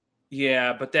on.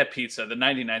 Yeah, but that pizza, the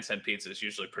 99-cent pizza, is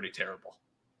usually pretty terrible.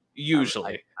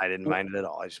 Usually, I didn't mind it at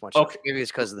all. I just want you. Okay. Maybe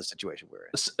it's because of the situation we're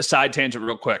in. A side tangent,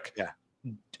 real quick. Yeah.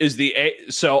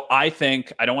 So I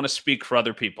think, I don't want to speak for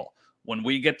other people. When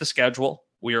we get the schedule,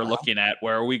 we are looking at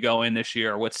where are we going this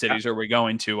year? What cities are we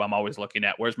going to? I'm always looking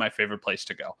at where's my favorite place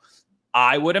to go.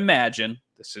 I would imagine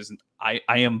I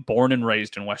am born and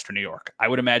raised in Western New York. I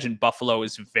would imagine Buffalo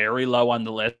is very low on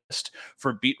the list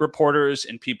for beat reporters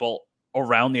and people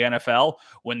around the NFL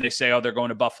when they say, oh, they're going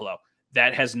to Buffalo.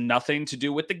 That has nothing to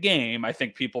do with the game. I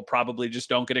think people probably just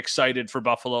don't get excited for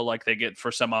Buffalo like they get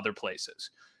for some other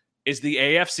places. Is the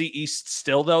AFC East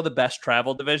still, though, the best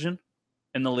travel division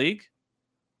in the league?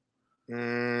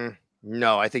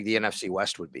 No, I think the NFC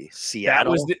West would be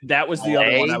Seattle. That was the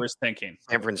other one I was thinking.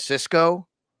 San Francisco.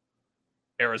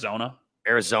 Arizona.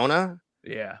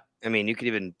 Yeah. I mean, you could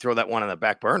even throw that one on the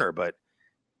back burner, but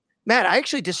Matt, I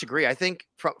actually disagree. I think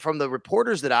from the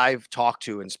reporters that I've talked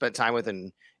to and spent time with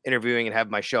and interviewing and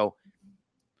have my show,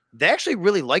 they actually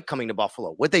really like coming to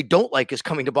Buffalo. What they don't like is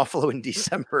coming to Buffalo in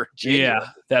December. January. Yeah,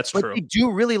 that's true. They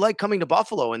do really like coming to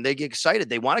Buffalo, and they get excited.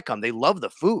 They want to come. They love the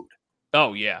food.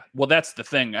 Oh yeah. Well, that's the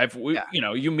thing.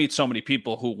 You meet so many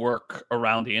people who work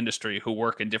around the industry, who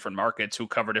work in different markets, who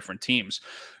cover different teams.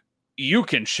 You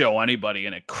can show anybody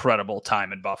an incredible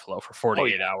time in Buffalo for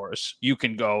 48 hours. You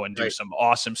can go and do some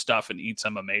awesome stuff and eat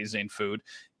some amazing food.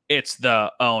 It's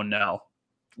oh no,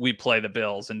 we play the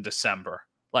Bills in December.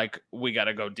 Like, we got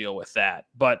to go deal with that.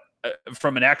 But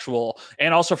from an actual,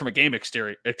 and also from a game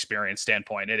experience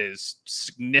standpoint, it is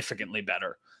significantly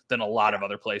better than a lot of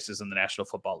other places in the National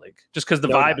Football League, just because the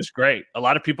vibe is great. A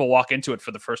lot of people walk into it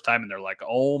for the first time and they're like,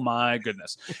 oh my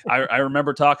goodness. I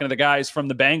remember talking to the guys from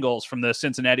the Bengals, from the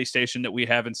Cincinnati station that we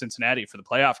have in Cincinnati for the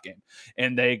playoff game.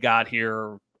 And they got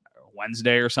here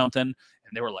Wednesday or something. And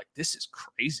they were like, this is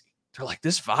crazy. They're like,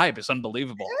 this vibe is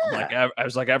unbelievable. Yeah. I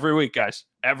was like, every week, guys,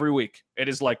 every week. It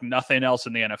is like nothing else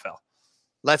in the NFL.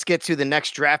 Let's get to the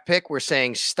next draft pick. We're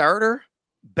saying starter,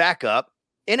 backup,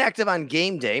 inactive on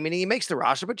game day, meaning he makes the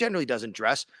roster, but generally doesn't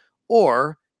dress,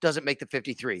 or doesn't make the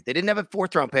 53. They didn't have a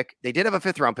 4th-round pick. They did have a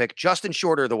 5th-round pick. Justin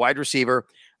Shorter, the wide receiver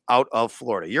out of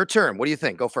Florida. Your turn. What do you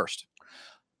think? Go first.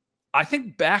 I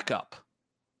think backup.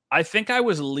 I think I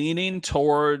was leaning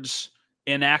towards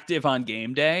inactive on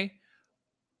game day,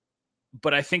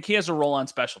 but I think he has a role on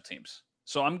special teams.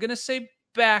 So I'm going to say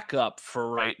backup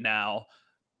for right now,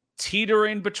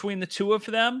 teetering between the two of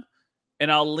them.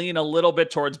 And I'll lean a little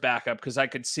bit towards backup because I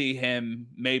could see him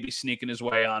maybe sneaking his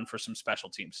way on for some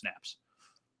special team snaps.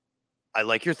 I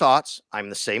like your thoughts. I'm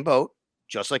the same boat,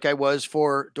 just like I was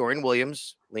for Dorian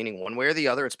Williams, leaning one way or the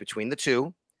other. It's between the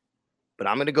two. But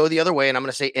I'm going to go the other way, and I'm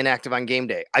going to say inactive on game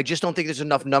day. I just don't think there's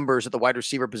enough numbers at the wide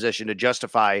receiver position to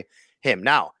justify him.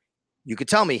 Now, you could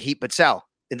tell me, but Sal,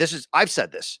 and I've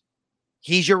said this,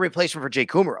 he's your replacement for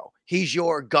Jake Kumaro. He's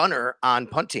your gunner on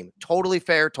punt team. Totally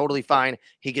fair, totally fine.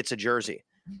 He gets a jersey.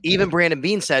 Even Brandon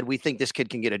Beane said, we think this kid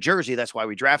can get a jersey. That's why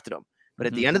we drafted him. But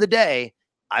at the end of the day,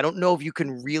 I don't know if you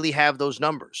can really have those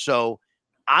numbers. So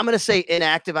I'm going to say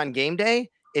inactive on game day.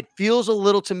 It feels a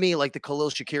little to me like the Khalil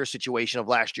Shakir situation of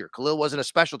last year. Khalil wasn't a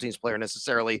special teams player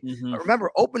necessarily. But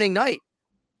remember, opening night,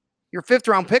 your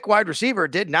 5th-round pick wide receiver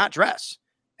did not dress.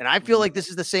 And I feel like this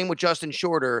is the same with Justin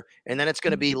Shorter. And then it's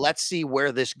going to be, let's see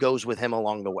where this goes with him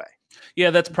along the way. Yeah,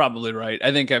 that's probably right.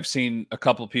 I think I've seen a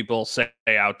couple of people say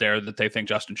out there that they think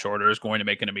Justin Shorter is going to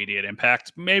make an immediate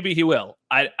impact. Maybe he will.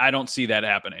 I don't see that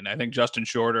happening. I think Justin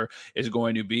Shorter is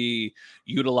going to be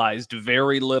utilized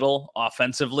very little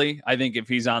offensively. I think if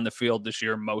he's on the field this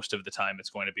year, most of the time it's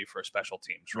going to be for a special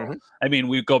teams role. I mean,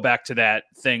 we go back to that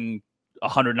thing,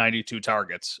 192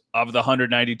 targets. Of the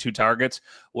 192 targets,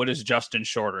 what does Justin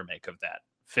Shorter make of that?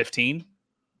 15?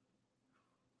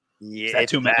 Yeah, is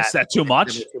that too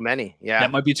much? Too many. Yeah, that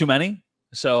might be too many.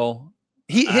 So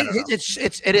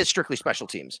it is strictly special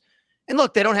teams. And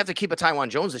look, they don't have to keep a Taiwan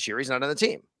Jones this year. He's not on the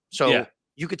team. So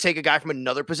you could take a guy from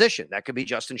another position. That could be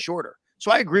Justin Shorter.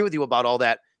 So I agree with you about all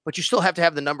that, but you still have to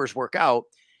have the numbers work out.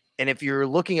 And if you're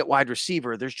looking at wide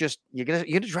receiver, there's just you're gonna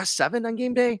dress 7 on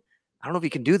game day. I don't know if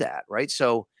you can do that, right?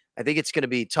 So I think it's going to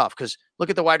be tough because look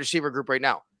at the wide receiver group right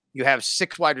now. You have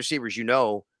 6 wide receivers,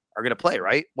 are going to play,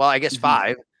 right? Well, I guess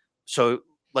 5. So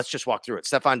let's just walk through it.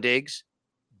 Stephon Diggs,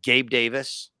 Gabe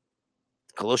Davis,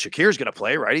 Khalil Shakir is going to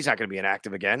play, right? He's not going to be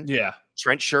inactive again. Yeah.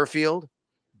 Trent Sherfield,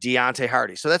 Deontay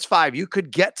Hardy. So that's 5. You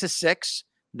could get to 6.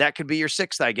 That could be your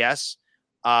 6th, I guess.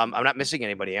 I'm not missing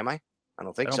anybody, am I? I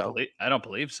don't think so. I don't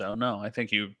believe so. No, I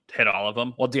think you hit all of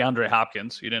them. Well, DeAndre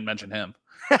Hopkins, you didn't mention him.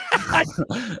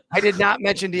 I did not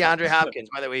mention DeAndre Hopkins.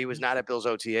 By the way, he was not at Bills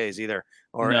OTAs either,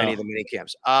 or any of the mini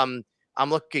camps. I'm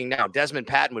looking now. Desmond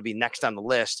Patton would be next on the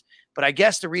list, but I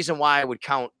guess the reason why I would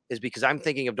count is because I'm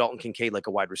thinking of Dalton Kincaid like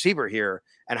a wide receiver here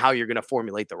and how you're going to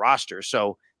formulate the roster.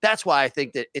 So that's why I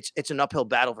think that it's an uphill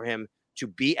battle for him to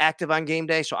be active on game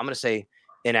day. So I'm going to say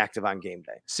inactive on game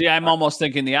day. See, I'm almost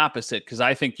thinking the opposite because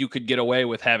I think you could get away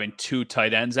with having 2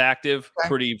 tight ends active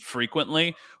pretty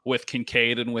frequently with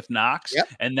Kincaid and with Knox. Yep.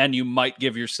 And then you might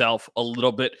give yourself a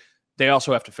little bit. They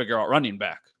also have to figure out running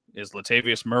back. Is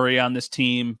Latavius Murray on this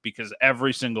team? Because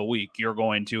every single week you're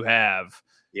going to have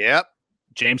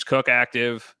James Cook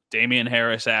active, Damian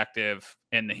Harris active,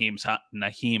 and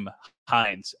Nyheim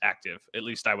Hines active. At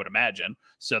least I would imagine.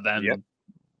 So then,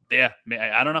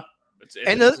 I don't know.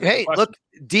 Hey, look,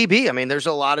 DB. I mean, there's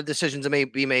a lot of decisions that may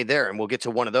be made there, and we'll get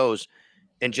to one of those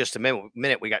in just a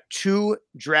minute. We got 2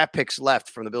 draft picks left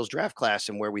from the Bills draft class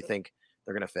and where we think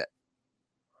they're going to fit.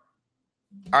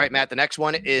 All right, Matt, the next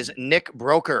one is Nick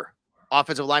Broker,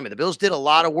 offensive lineman. The Bills did a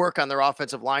lot of work on their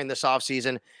offensive line this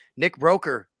offseason. Nick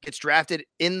Broker gets drafted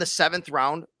in the 7th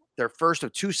round, their first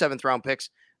of 2 7th-round picks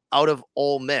out of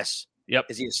Ole Miss. Yep.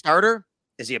 Is he a starter?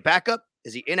 Is he a backup?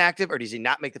 Is he inactive, or does he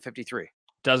not make the 53?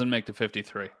 Doesn't make the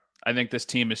 53. I think this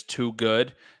team is too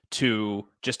good to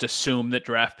just assume that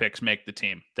draft picks make the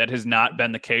team. That has not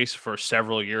been the case for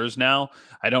several years now.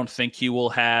 I don't think he will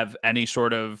have any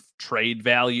sort of trade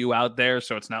value out there.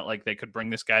 So it's not like they could bring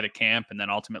this guy to camp and then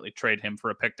ultimately trade him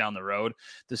for a pick down the road.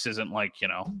 This isn't like,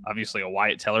 obviously a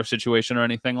Wyatt Teller situation or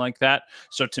anything like that.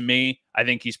 So to me, I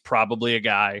think he's probably a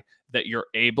guy that you're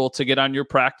able to get on your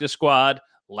practice squad,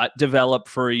 let develop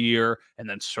for a year, and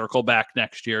then circle back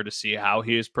next year to see how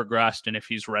he has progressed and if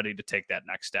he's ready to take that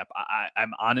next step.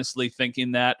 I'm honestly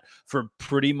thinking that for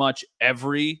pretty much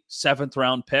every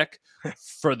 7th-round pick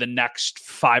for the next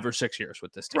 5 or 6 years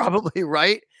with this team. Probably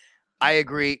right. I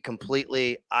agree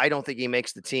completely. I don't think he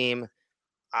makes the team.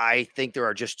 I think there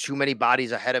are just too many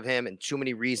bodies ahead of him and too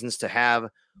many reasons to have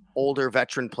older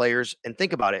veteran players. And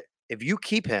think about it. If you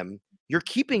keep him, you're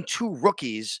keeping 2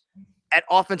 rookies at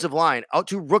offensive line,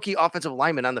 2 rookie offensive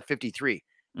linemen on the 53.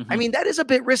 I mean, that is a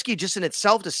bit risky just in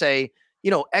itself to say,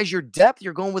 as your depth,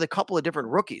 you're going with a couple of different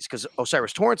rookies because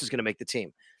Osiris Torrance is going to make the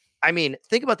team. I mean,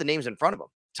 think about the names in front of him.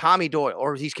 Tommy Doyle,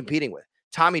 or he's competing with.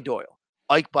 Tommy Doyle,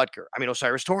 Ike Butker. I mean,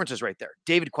 Osiris Torrance is right there.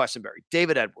 David Questenberry,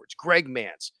 David Edwards, Greg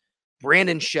Mance,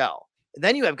 Brandon Shell. And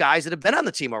then you have guys that have been on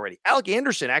the team already. Alec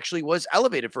Anderson actually was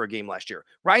elevated for a game last year.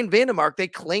 Ryan Vandemark, they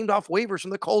claimed off waivers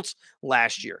from the Colts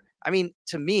last year. I mean,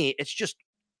 to me, it's just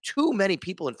too many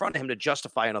people in front of him to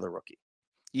justify another rookie.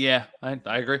 Yeah, I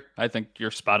agree. I think you're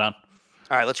spot on.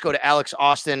 All right, let's go to Alex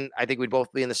Austin. I think we'd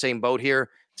both be in the same boat here.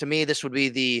 To me, this would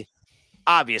be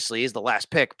obviously is the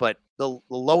last pick, but the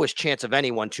lowest chance of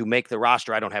anyone to make the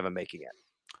roster. I don't have him making it.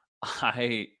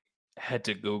 I had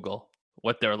to Google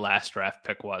what their last draft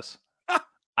pick was.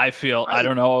 I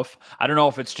don't know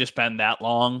if it's just been that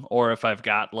long or if I've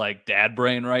got like dad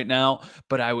brain right now,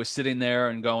 but I was sitting there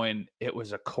and going, it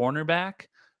was a cornerback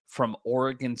from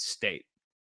Oregon State,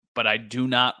 but I do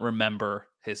not remember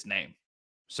his name.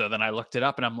 So then I looked it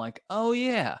up and I'm like, oh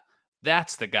yeah,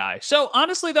 that's the guy. So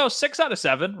honestly though, 6 out of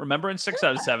 7, remembering 6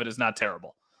 out of 7 is not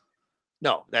terrible.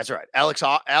 No, that's right.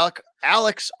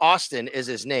 Alex Austin is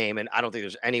his name, and I don't think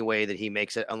there's any way that he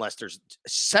makes it unless there's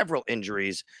several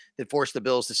injuries that force the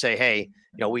Bills to say, hey,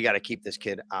 we got to keep this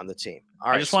kid on the team.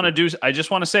 All right. I just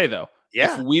want to say though,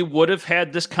 if we would have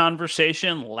had this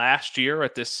conversation last year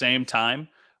at this same time,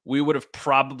 we would have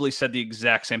probably said the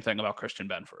exact same thing about Christian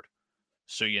Benford.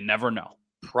 So you never know.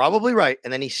 Probably right.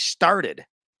 And then he started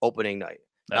opening night.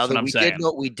 That's what I'm saying.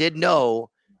 We did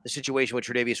know the situation with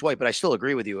Tre'Davious White, but I still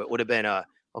agree with you. It would have been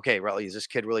okay, Relly, is this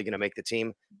kid really going to make the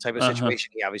team type of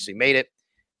situation? He obviously made it,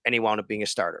 and he wound up being a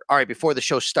starter. All right, before the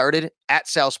show started, at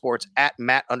Sal Sports, at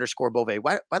Matt_Bove.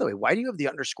 By the way, why do you have the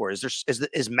underscore?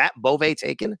 Is Matt Bove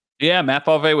taken? Yeah, Matt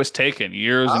Bove was taken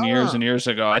years and years and years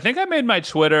ago. I think I made my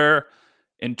Twitter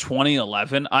in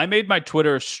 2011. I made my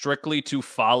Twitter strictly to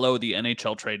follow the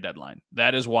NHL trade deadline.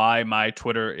 That is why my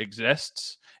Twitter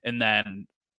exists. And then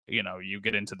you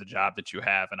get into the job that you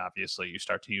have, and obviously you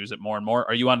start to use it more and more.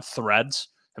 Are you on Threads?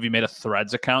 Have you made a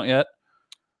Threads account yet?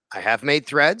 I have made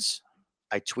Threads.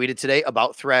 I tweeted today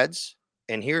about Threads,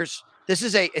 and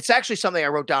it's actually something I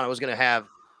wrote down I was going to have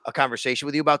a conversation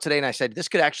with you about today, and I said this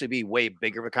could actually be way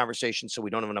bigger of a conversation, so we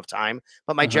don't have enough time.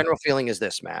 But my general feeling is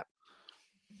this, Matt.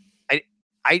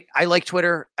 I like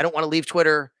Twitter. I don't want to leave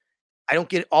Twitter. I don't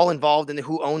get all involved in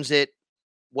who owns it,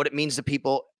 what it means to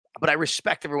people, but I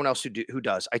respect everyone else who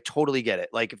does. I totally get it.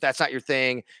 Like if that's not your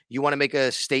thing, you want to make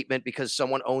a statement because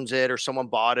someone owns it or someone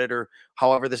bought it or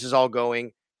however this is all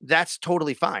going, that's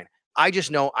totally fine. I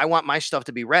just know I want my stuff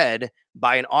to be read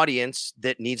by an audience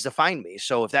that needs to find me.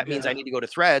 So if that means I need to go to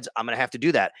Threads, I'm going to have to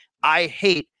do that. I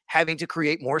hate having to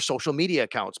create more social media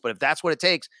accounts, but if that's what it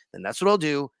takes, then that's what I'll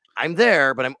do. I'm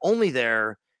there, but I'm only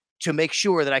there to make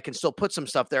sure that I can still put some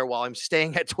stuff there while I'm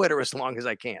staying at Twitter as long as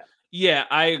I can. Yeah,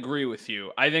 I agree with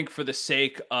you. I think for the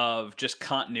sake of just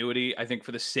continuity, I think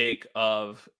for the sake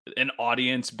of an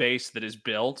audience base that is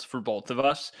built for both of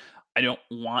us, I don't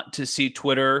want to see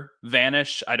Twitter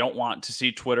vanish. I don't want to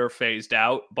see Twitter phased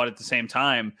out. But at the same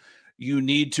time, you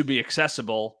need to be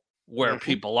accessible where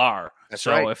people are. That's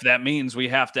so right. If that means we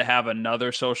have to have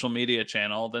another social media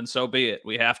channel, then so be it.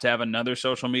 We have to have another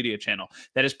social media channel.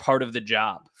 That is part of the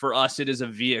job. For us, it is a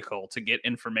vehicle to get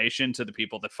information to the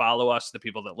people that follow us, the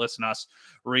people that listen to us,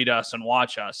 read us, and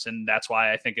watch us. And that's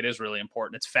why I think it is really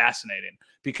important. It's fascinating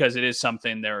because it is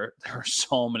something there are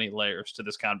so many layers to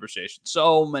this conversation.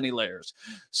 So many layers.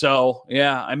 So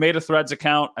yeah, I made a Threads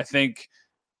account.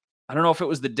 I don't know if it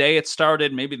was the day it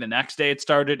started, maybe the next day it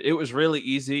started. It was really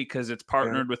easy because it's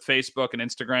partnered with Facebook and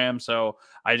Instagram. So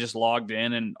I just logged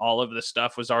in and all of this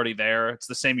stuff was already there. It's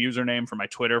the same username for my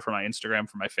Twitter, for my Instagram,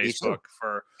 for my Facebook.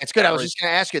 It's good. I was just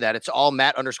going to ask you that. It's all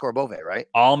Matt_Bove, right?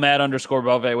 All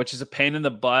Matt_Bove, which is a pain in the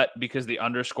butt because the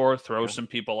underscore throws some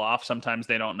people off. Sometimes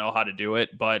they don't know how to do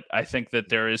it. But I think that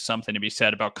there is something to be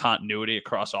said about continuity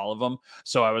across all of them.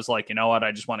 So I was like, you know what?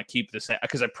 I just want to keep this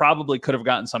because I probably could have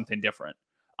gotten something different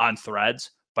on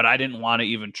Threads, but I didn't want to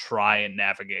even try and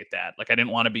navigate that. Like I didn't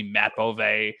want to be Matt Bove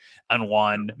on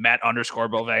one,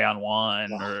 Matt_Bove on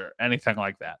one, or anything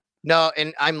like that. No,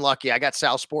 and I'm lucky. I got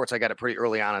Sal Sports. I got it pretty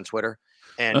early on Twitter,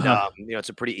 and it's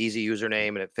a pretty easy username,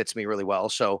 and it fits me really well.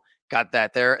 So got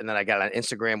that there, and then I got it on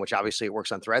Instagram, which obviously it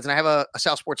works on Threads, and I have a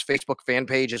Sal Sports Facebook fan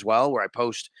page as well, where I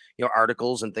post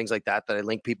articles and things like that I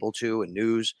link people to and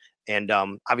news. And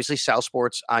obviously Sal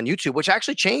Sports on YouTube, which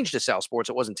actually changed to Sal Sports.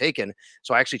 It wasn't taken.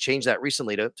 So I actually changed that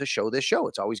recently to show this show.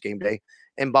 It's always game day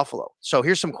in Buffalo. So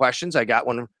here's some questions. I got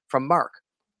one from Mark.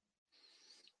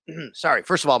 Sorry.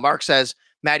 First of all, Mark says,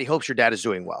 Matt, he hopes your dad is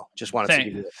doing well. Just wanted to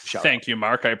give you a shout out. Thank you,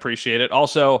 Mark. I appreciate it.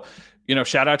 Also,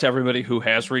 shout out to everybody who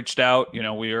has reached out.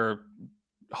 We are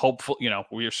hopeful,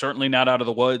 we are certainly not out of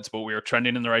the woods, but we are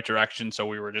trending in the right direction. So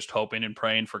we were just hoping and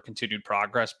praying for continued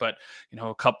progress. But,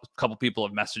 a couple people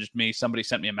have messaged me. Somebody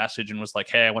sent me a message and was like,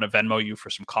 hey, I want to Venmo you for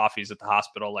some coffees at the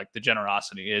hospital. Like the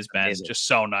generosity has been just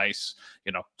so nice.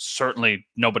 Certainly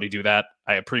nobody do that.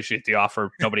 I appreciate the offer.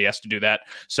 Nobody has to do that.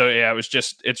 So yeah,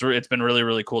 it's been really,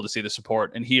 really cool to see the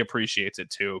support, and he appreciates it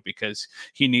too, because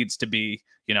he needs to be,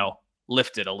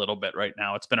 lifted a little bit right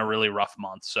now. It's been a really rough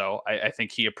month. So I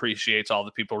think he appreciates all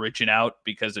the people reaching out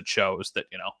because it shows that,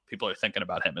 people are thinking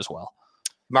about him as well.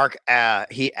 Mark,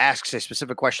 he asks a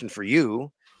specific question for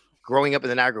you. Growing up in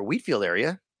the Niagara Wheatfield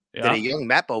area, did a young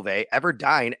Matt Bove ever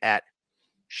dine at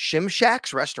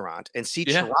Shimshak's restaurant and see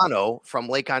Toronto from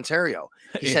Lake Ontario?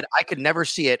 He said, I could never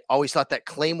see it. Always thought that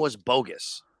claim was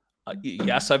bogus.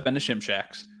 Yes, I've been to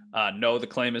Shimshak's. No, the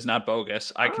claim is not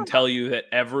bogus. I can tell you that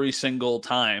every single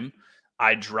time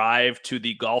I drive to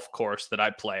the golf course that I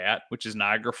play at, which is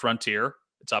Niagara Frontier.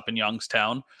 It's up in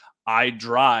Youngstown. I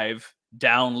drive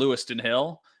down Lewiston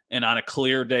Hill, and on a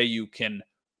clear day, you can,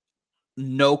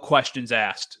 no questions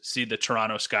asked, see the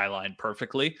Toronto skyline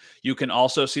perfectly. You can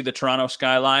also see the Toronto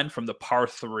skyline from the par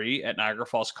 3 at Niagara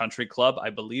Falls Country Club.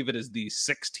 I believe it is the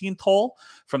 16th hole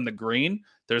from the green.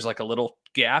 There's like a little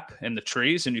gap in the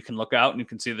trees, and you can look out and you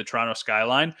can see the Toronto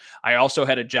skyline. I also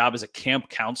had a job as a camp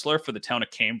counselor for the town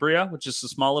of Cambria, which is a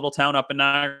small little town up in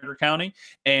Niagara County.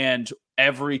 And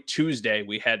every Tuesday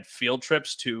we had field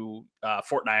trips to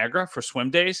Fort Niagara for swim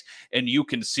days. And you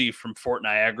can see from Fort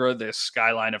Niagara, this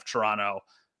skyline of Toronto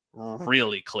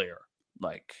really clear.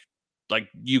 Like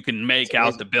you can make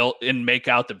out the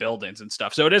buildings and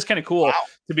stuff. So it is kind of cool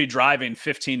to be driving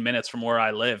 15 minutes from where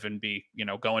I live and be,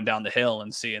 going down the hill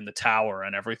and seeing the tower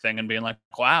and everything and being like,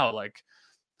 wow, like,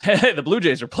 hey, the Blue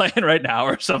Jays are playing right now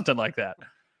or something like that.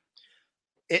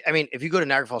 If you go to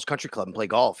Niagara Falls Country Club and play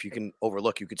golf, you can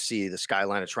see the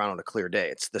skyline of Toronto on a clear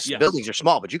day. Buildings are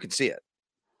small, but you can see it.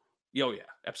 Oh yeah,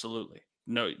 absolutely.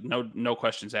 No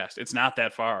questions asked. It's not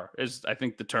that far. I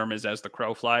think the term is as the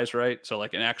crow flies, right? So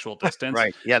like an actual distance.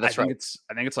 Right. Yeah, that's right.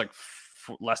 I think it's like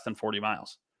less than 40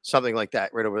 miles. Something like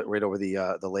that, right over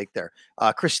the lake there.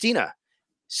 Christina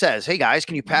says, hey guys,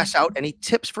 can you pass out any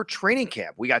tips for training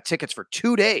camp? We got tickets for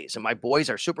 2 days and my boys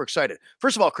are super excited.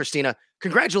 First of all, Christina,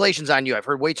 congratulations on you. I've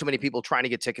heard way too many people trying to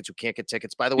get tickets who can't get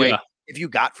tickets. By the way, if you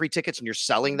got free tickets and you're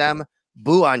selling them,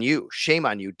 boo on you. Shame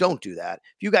on you. Don't do that.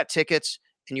 If you got tickets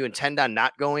and you intend on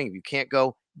not going, if you can't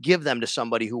go, give them to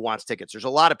somebody who wants tickets. There's a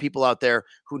lot of people out there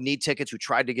who need tickets, who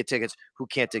tried to get tickets, who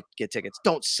can't get tickets.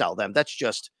 Don't sell them. That's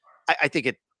just, I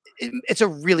think it's a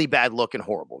really bad look and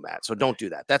horrible, Matt. So don't do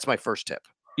that. That's my first tip.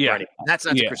 Yeah. That's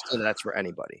not to Christina. That's for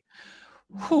anybody.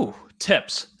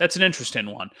 Tips. That's an interesting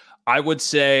one. I would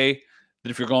say that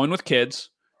if you're going with kids,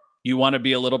 you want to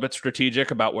be a little bit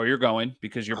strategic about where you're going,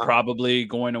 because you're probably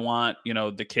going to want,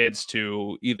 the kids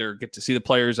to either get to see the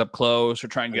players up close or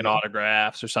try and get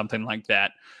autographs or something like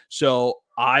that. So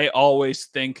I always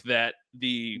think that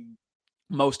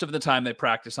most of the time they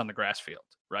practice on the grass field,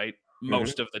 right?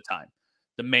 Most of the time,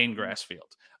 the main grass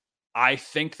field. I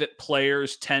think that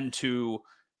players tend to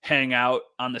hang out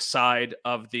on the side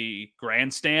of the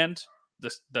grandstand,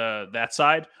 that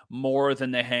side, more than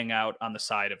they hang out on the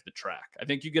side of the track. I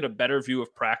think you get a better view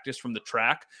of practice from the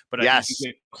track, but I think you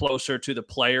get closer to the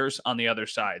players on the other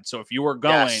side. So if you were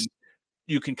going,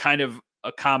 you can kind of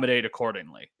accommodate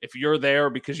accordingly. If you're there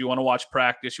because you want to watch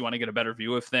practice, you want to get a better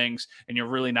view of things, and you're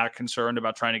really not concerned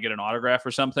about trying to get an autograph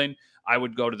or something, I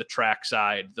would go to the track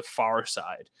side, the far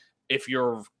side. If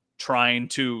you're trying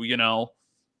to,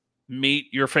 meet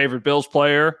your favorite Bills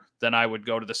player, then I would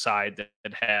go to the side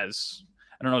that has,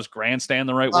 I don't know, is grandstand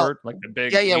the right word? Like the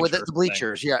big with the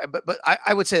bleachers. Thing. Yeah, but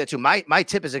I would say that too. My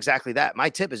tip is exactly that. My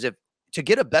tip is, if to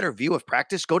get a better view of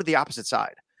practice, go to the opposite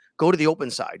side. Go to the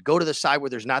open side. Go to the side where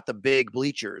there's not the big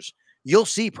bleachers. You'll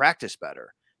see practice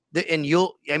better. And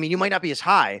you might not be as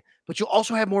high, but you'll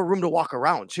also have more room to walk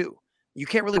around too. You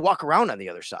can't really walk around on the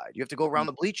other side. You have to go around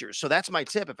the bleachers. So that's my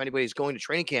tip if anybody's going to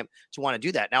training camp to want to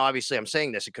do that. Now, obviously, I'm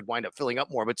saying this, it could wind up filling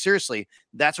up more, but seriously,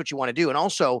 that's what you want to do. And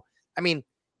also,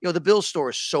 the Bills store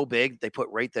is so big, they put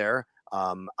right there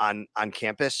on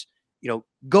campus.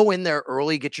 Go in there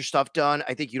early, get your stuff done.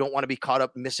 I think you don't want to be caught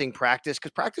up missing practice,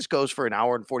 because practice goes for an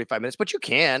hour and 45 minutes, but you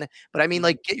can. But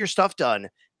get your stuff done.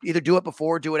 Either do it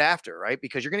before or do it after, right?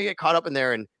 Because you're going to get caught up in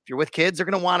there. And if you're with kids, they're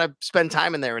going to want to spend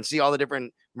time in there and see all the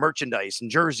different merchandise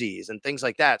and jerseys and things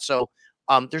like that. So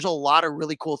there's a lot of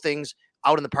really cool things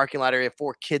out in the parking lot area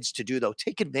for kids to do, though.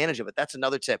 Take advantage of it. That's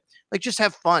another tip. Just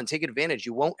have fun. Take advantage.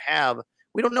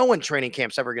 We don't know when training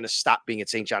camp's ever going to stop being at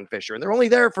St. John Fisher. And they're only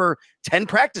there for 10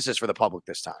 practices for the public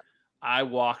this time. I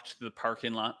walked the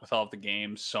parking lot with all of the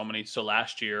games. So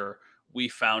last year we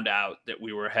found out that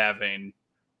we were having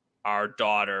our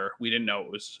daughter. We didn't know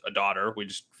it was a daughter.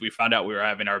 We found out we were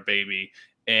having our baby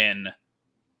in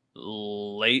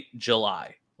late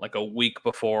July, like a week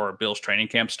before Bill's training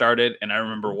camp started. And I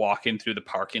remember walking through the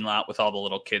parking lot with all the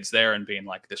little kids there and being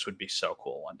like, this would be so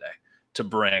cool one day to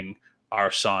bring our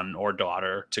son or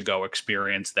daughter to go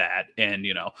experience that and,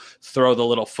 throw the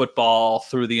little football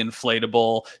through the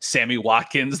inflatable Sammy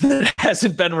Watkins that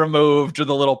hasn't been removed, or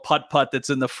the little putt that's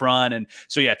in the front. And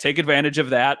so, take advantage of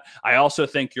that. I also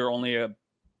think you're only a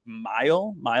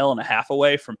mile and a half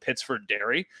away from Pittsford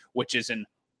Dairy, which is an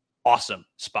awesome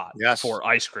spot for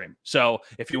ice cream. So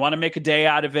if you want to make a day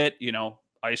out of it,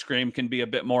 ice cream can be a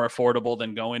bit more affordable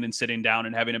than going and sitting down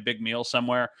and having a big meal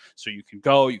somewhere. So you could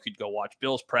go watch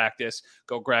Bills practice,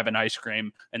 go grab an ice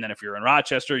cream. And then if you're in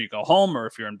Rochester, you go home, or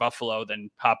if you're in Buffalo, then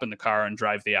hop in the car and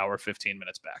drive the hour, 15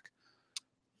 minutes back.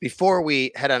 Before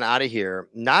we head on out of here,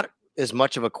 not as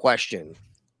much of a question,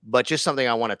 but just something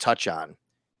I want to touch on.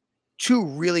 2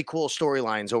 really cool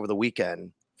storylines over the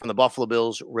weekend from the Buffalo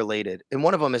Bills related. And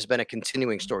one of them has been a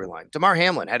continuing storyline. Damar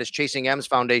Hamlin had his Chasing M's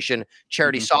Foundation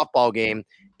charity softball game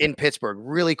in Pittsburgh.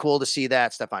 Really cool to see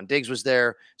that. Stephon Diggs was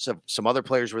there. Some other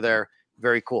players were there.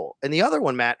 Very cool. And the other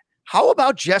one, Matt, how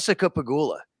about Jessica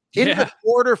Pegula in the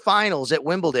quarterfinals at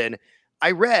Wimbledon? I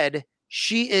read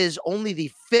she is only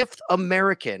the 5th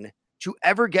American to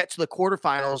ever get to the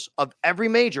quarterfinals of every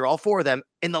major, all 4 of them,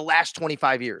 in the last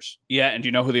 25 years. Yeah. And do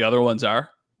you know who the other ones are?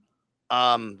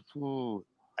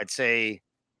 I'd say,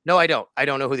 no, I don't. I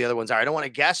don't know who the other ones are. I don't want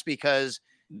to guess, because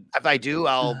if I do,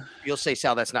 you'll say,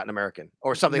 Sal, that's not an American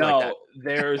or something like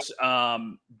that.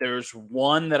 There's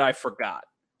one that I forgot.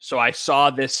 So I saw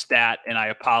this stat and I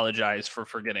apologize for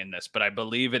forgetting this, but I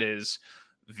believe it is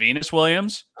Venus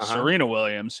Williams, Serena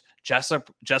Williams, Jessica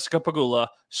Pegula,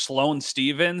 Sloane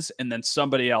Stephens, and then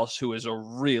somebody else who is a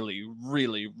really,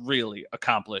 really, really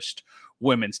accomplished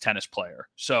women's tennis player.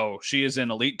 So she is in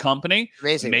elite company.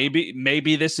 Amazing.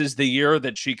 Maybe this is the year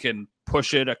that she can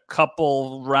push it a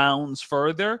couple rounds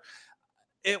further.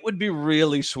 It would be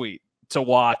really sweet to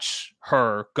watch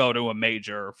her go to a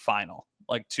major final.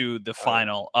 like to the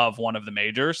final of one of the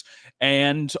majors.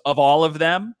 And of all of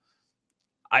them,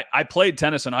 I played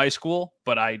tennis in high school,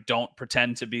 but I don't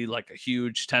pretend to be like a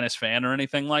huge tennis fan or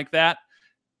anything like that.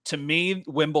 To me,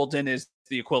 Wimbledon is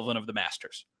the equivalent of the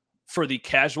Masters. For the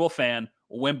casual fan,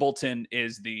 Wimbledon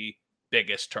is the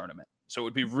biggest tournament. So it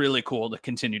would be really cool to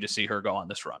continue to see her go on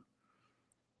this run.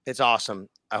 It's awesome.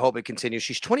 I hope it continues.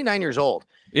 She's 29 years old.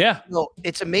 Yeah. Well,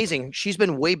 it's amazing. She's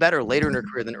been way better later in her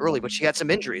career than early, but she had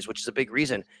some injuries, which is a big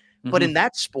reason. But in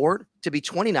that sport, to be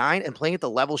 29 and playing at the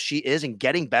level she is and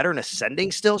getting better and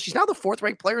ascending still, she's now the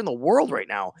 4th-ranked player in the world right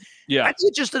now. Yeah. I think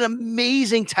it's just an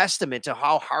amazing testament to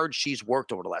how hard she's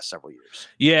worked over the last several years.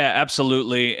 Yeah,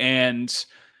 absolutely. And,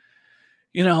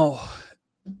 you know,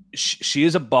 she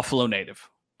is a Buffalo native.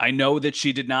 I know that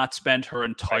she did not spend her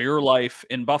entire life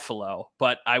in Buffalo,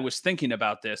 but I was thinking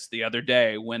about this the other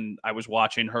day when I was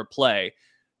watching her play.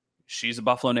 She's a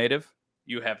Buffalo native.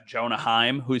 You have Jonah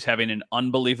Heim, who's having an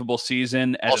unbelievable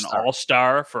season as an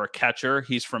all-star for a catcher.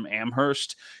 He's from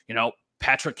Amherst. You know,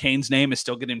 Patrick Kane's name is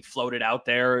still getting floated out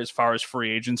there as far as free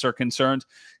agents are concerned.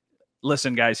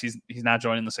 Listen, guys, he's not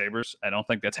joining the Sabres. I don't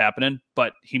think that's happening,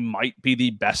 but he might be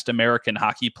the best American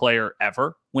hockey player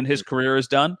ever when his career is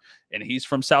done, and he's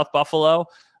from South Buffalo.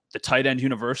 The tight end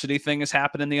university thing is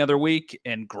happening the other week,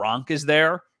 and Gronk is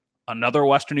there, another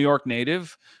Western New York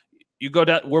native. You go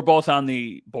down, we're both on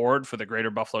the board for the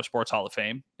Greater Buffalo Sports Hall of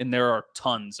Fame, and there are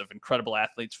tons of incredible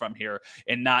athletes from here,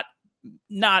 and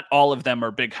not all of them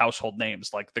are big household names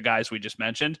like the guys we just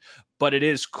mentioned, but it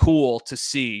is cool to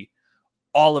see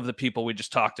all of the people we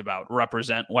just talked about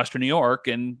represent Western New York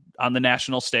and on the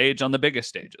national stage, on the biggest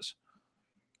stages.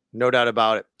 No doubt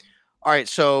about it. All right,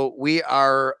 so we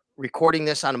are recording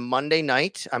this on a Monday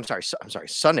night. I'm sorry,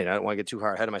 Sunday night. I don't want to get too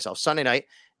far ahead of myself. Sunday night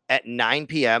at 9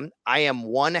 p.m. I am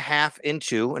one half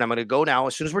into, and I'm going to go now.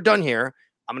 As soon as we're done here,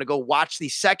 I'm going to go watch the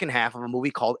second half of a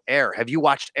movie called Air. Have you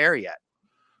watched Air yet?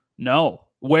 No.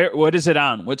 What is it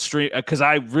on? What stream? Because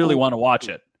I really want to watch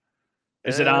it.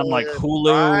 Is it on like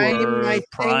Hulu or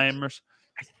Prime? I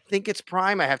think it's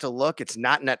Prime. I have to look. It's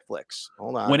not Netflix.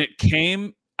 Hold on. When it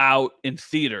came out in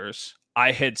theaters,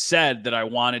 I had said that I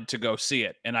wanted to go see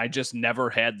it, and I just never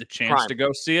had the chance to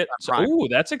go see it. So, ooh,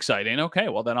 that's exciting. Okay,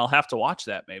 well, then I'll have to watch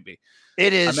that maybe.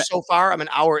 It is so far. I'm an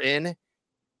hour in,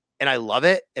 and I love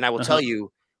it. And I will tell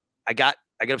you, I get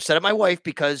upset at my wife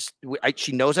because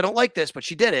she knows I don't like this, but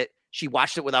she did it. She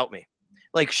watched it without me.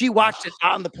 Like, she watched it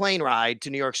on the plane ride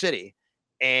to New York City.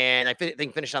 And I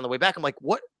think finished on the way back. I'm like,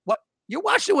 what? You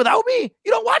watched it without me?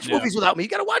 You don't watch movies without me. You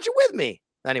got to watch it with me.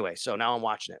 Anyway, so now I'm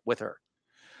watching it with her.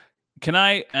 Can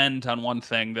I end on one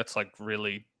thing that's like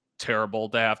really terrible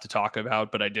to have to talk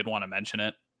about, but I did want to mention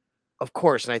it? Of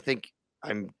course. And I think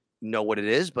I know what it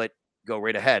is, but go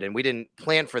right ahead. And we didn't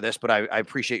plan for this, but I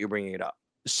appreciate you bringing it up.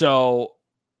 So,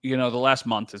 you know, the last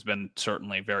month has been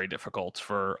certainly very difficult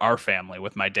for our family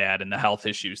with my dad and the health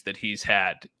issues that he's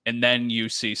had. And then you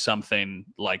see something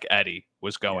like Eddie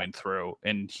was going through,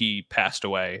 and he passed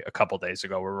away a couple days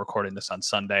ago. We're recording this on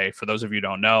Sunday. For those of you who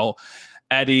don't know,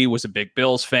 Eddie was a big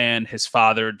Bills fan. His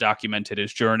father documented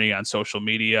his journey on social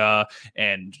media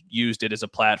and used it as a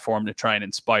platform to try and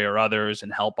inspire others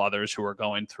and help others who are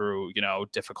going through, you know,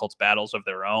 difficult battles of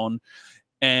their own.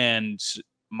 And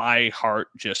my heart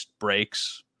just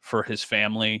breaks for his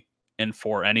family and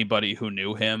for anybody who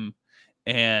knew him.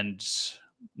 And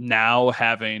now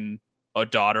having a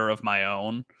daughter of my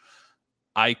own,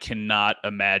 I cannot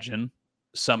imagine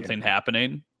something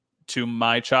happening to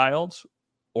my child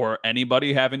or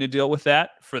anybody having to deal with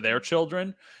that for their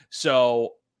children.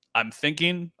 So I'm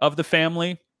thinking of the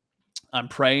family. I'm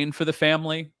praying for the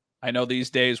family. I know these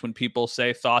days when people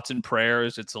say thoughts and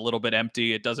prayers, it's a little bit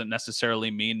empty. It doesn't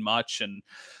necessarily mean much. And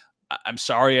I'm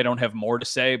sorry I don't have more to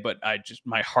say, but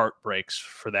my heart breaks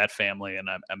for that family, and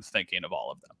I'm thinking of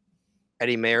all of them.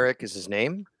 Eddie Merrick is his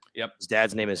name. Yep. His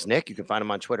dad's name is Nick. You can find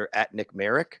him on Twitter at Nick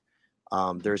Merrick.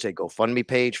 There's a GoFundMe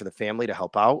page for the family to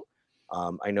help out.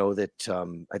 I know that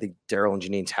I think Daryl and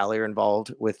Janine Talley are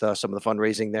involved with some of the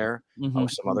fundraising there.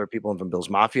 With some other people from Bills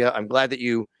Mafia. I'm glad that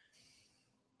you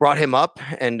brought him up,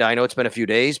 and I know it's been a few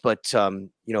days, but you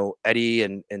know, Eddie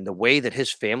and the way that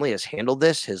his family has handled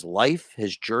this, his life,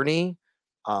 his journey,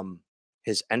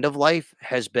 his end of life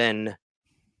has been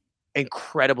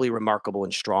incredibly remarkable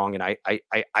and strong. And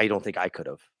I don't think I could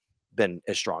have been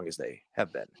as strong as they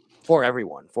have been for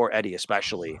everyone, for Eddie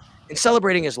especially, in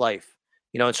celebrating his life.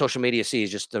 You know, in social media,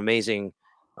 he's just an amazing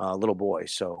little boy.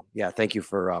 So yeah, thank you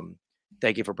for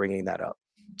bringing that up.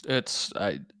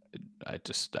 I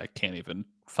can't even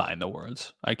find the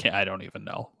words. I don't even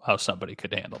know how somebody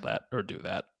could handle that or do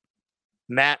that.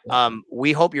 Matt,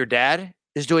 we hope your dad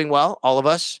is doing well. All of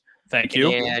us Thank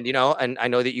you. And, and I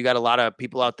know that you got a lot of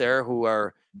people out there who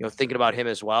are, thinking about him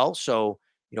as well. So,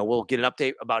 we'll get an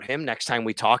update about him next time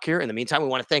we talk here. In the meantime, we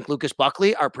want to thank Lucas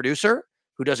Buckley, our producer,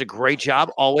 who does a great job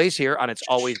always here on It's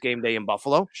Always Game Day in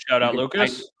Buffalo. Shout out,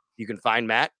 Lucas. You can find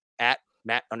Matt at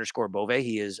Matt_Bove.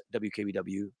 He is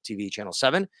WKBW TV Channel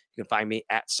 7. You can find me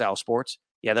at Sal Sports.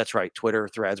 Yeah, that's right. Twitter,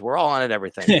 Threads. We're all on it,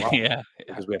 everything.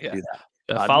 Because we have to do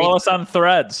that. Follow us on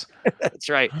Threads. That's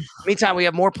right. Meantime, we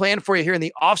have more planned for you here in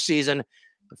the off season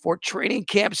before training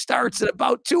camp starts in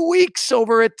about 2 weeks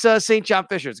over at St. John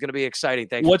Fisher. It's going to be exciting.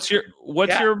 Thank you. What's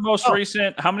your most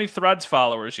recent? How many Threads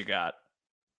followers you got?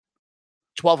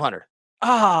 1,200.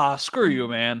 Screw you,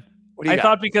 man. What do you got?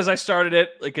 Thought because I started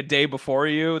it like a day before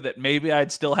you that maybe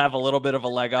I'd still have a little bit of a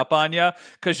leg up on you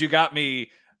because you got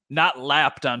me not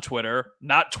lapped on Twitter,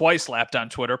 not twice lapped on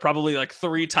Twitter, probably like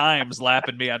 3 times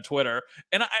lapping me on Twitter.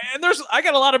 And I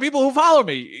got a lot of people who follow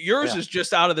me. Yours is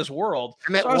just out of this world.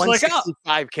 I'm at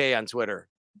 165K on Twitter.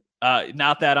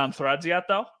 Not that on Threads yet,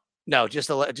 though. No, just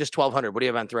 1,200. What do you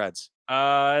have on Threads?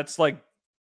 It's like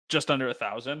just under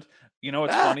 1,000. You know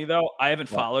what's funny though? I haven't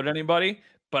followed anybody,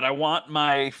 but I want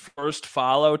my first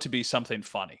follow to be something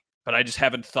funny. But I just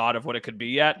haven't thought of what it could be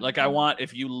yet. Like I want,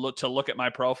 if you look at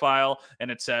my profile and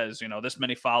it says, this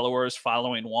many followers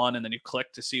following one, and then you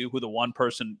click to see who the one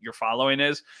person you're following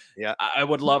is. Yeah. I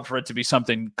would love for it to be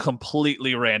something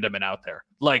completely random and out there,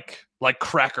 like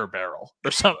Cracker Barrel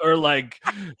or like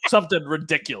something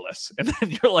ridiculous. And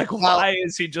then you're like, why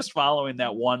is he just following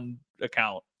that one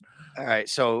account? All right.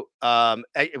 So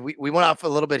we went off a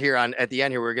little bit here at the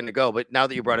end here. We're going to go, but now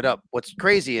that you brought it up, what's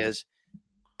crazy is,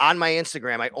 on my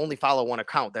Instagram, I only follow one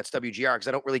account. That's WGR, because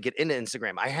I don't really get into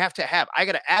Instagram. I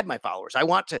got to add my followers.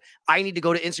 I need to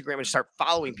go to Instagram and start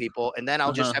following people, and then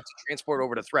I'll just have to transport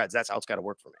over to Threads. That's how it's got to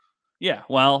work for me. Yeah,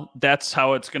 well, that's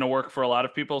how it's going to work for a lot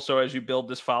of people. So as you build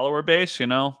this follower base,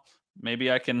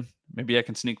 maybe I can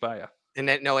sneak by you.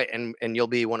 And you'll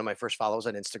be one of my first follows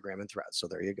on Instagram and Threads. So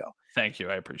there you go. Thank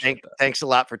you. I appreciate that. Thanks a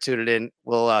lot for tuning in.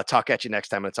 We'll talk at you next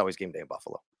time. And It's Always Game Day in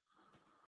Buffalo.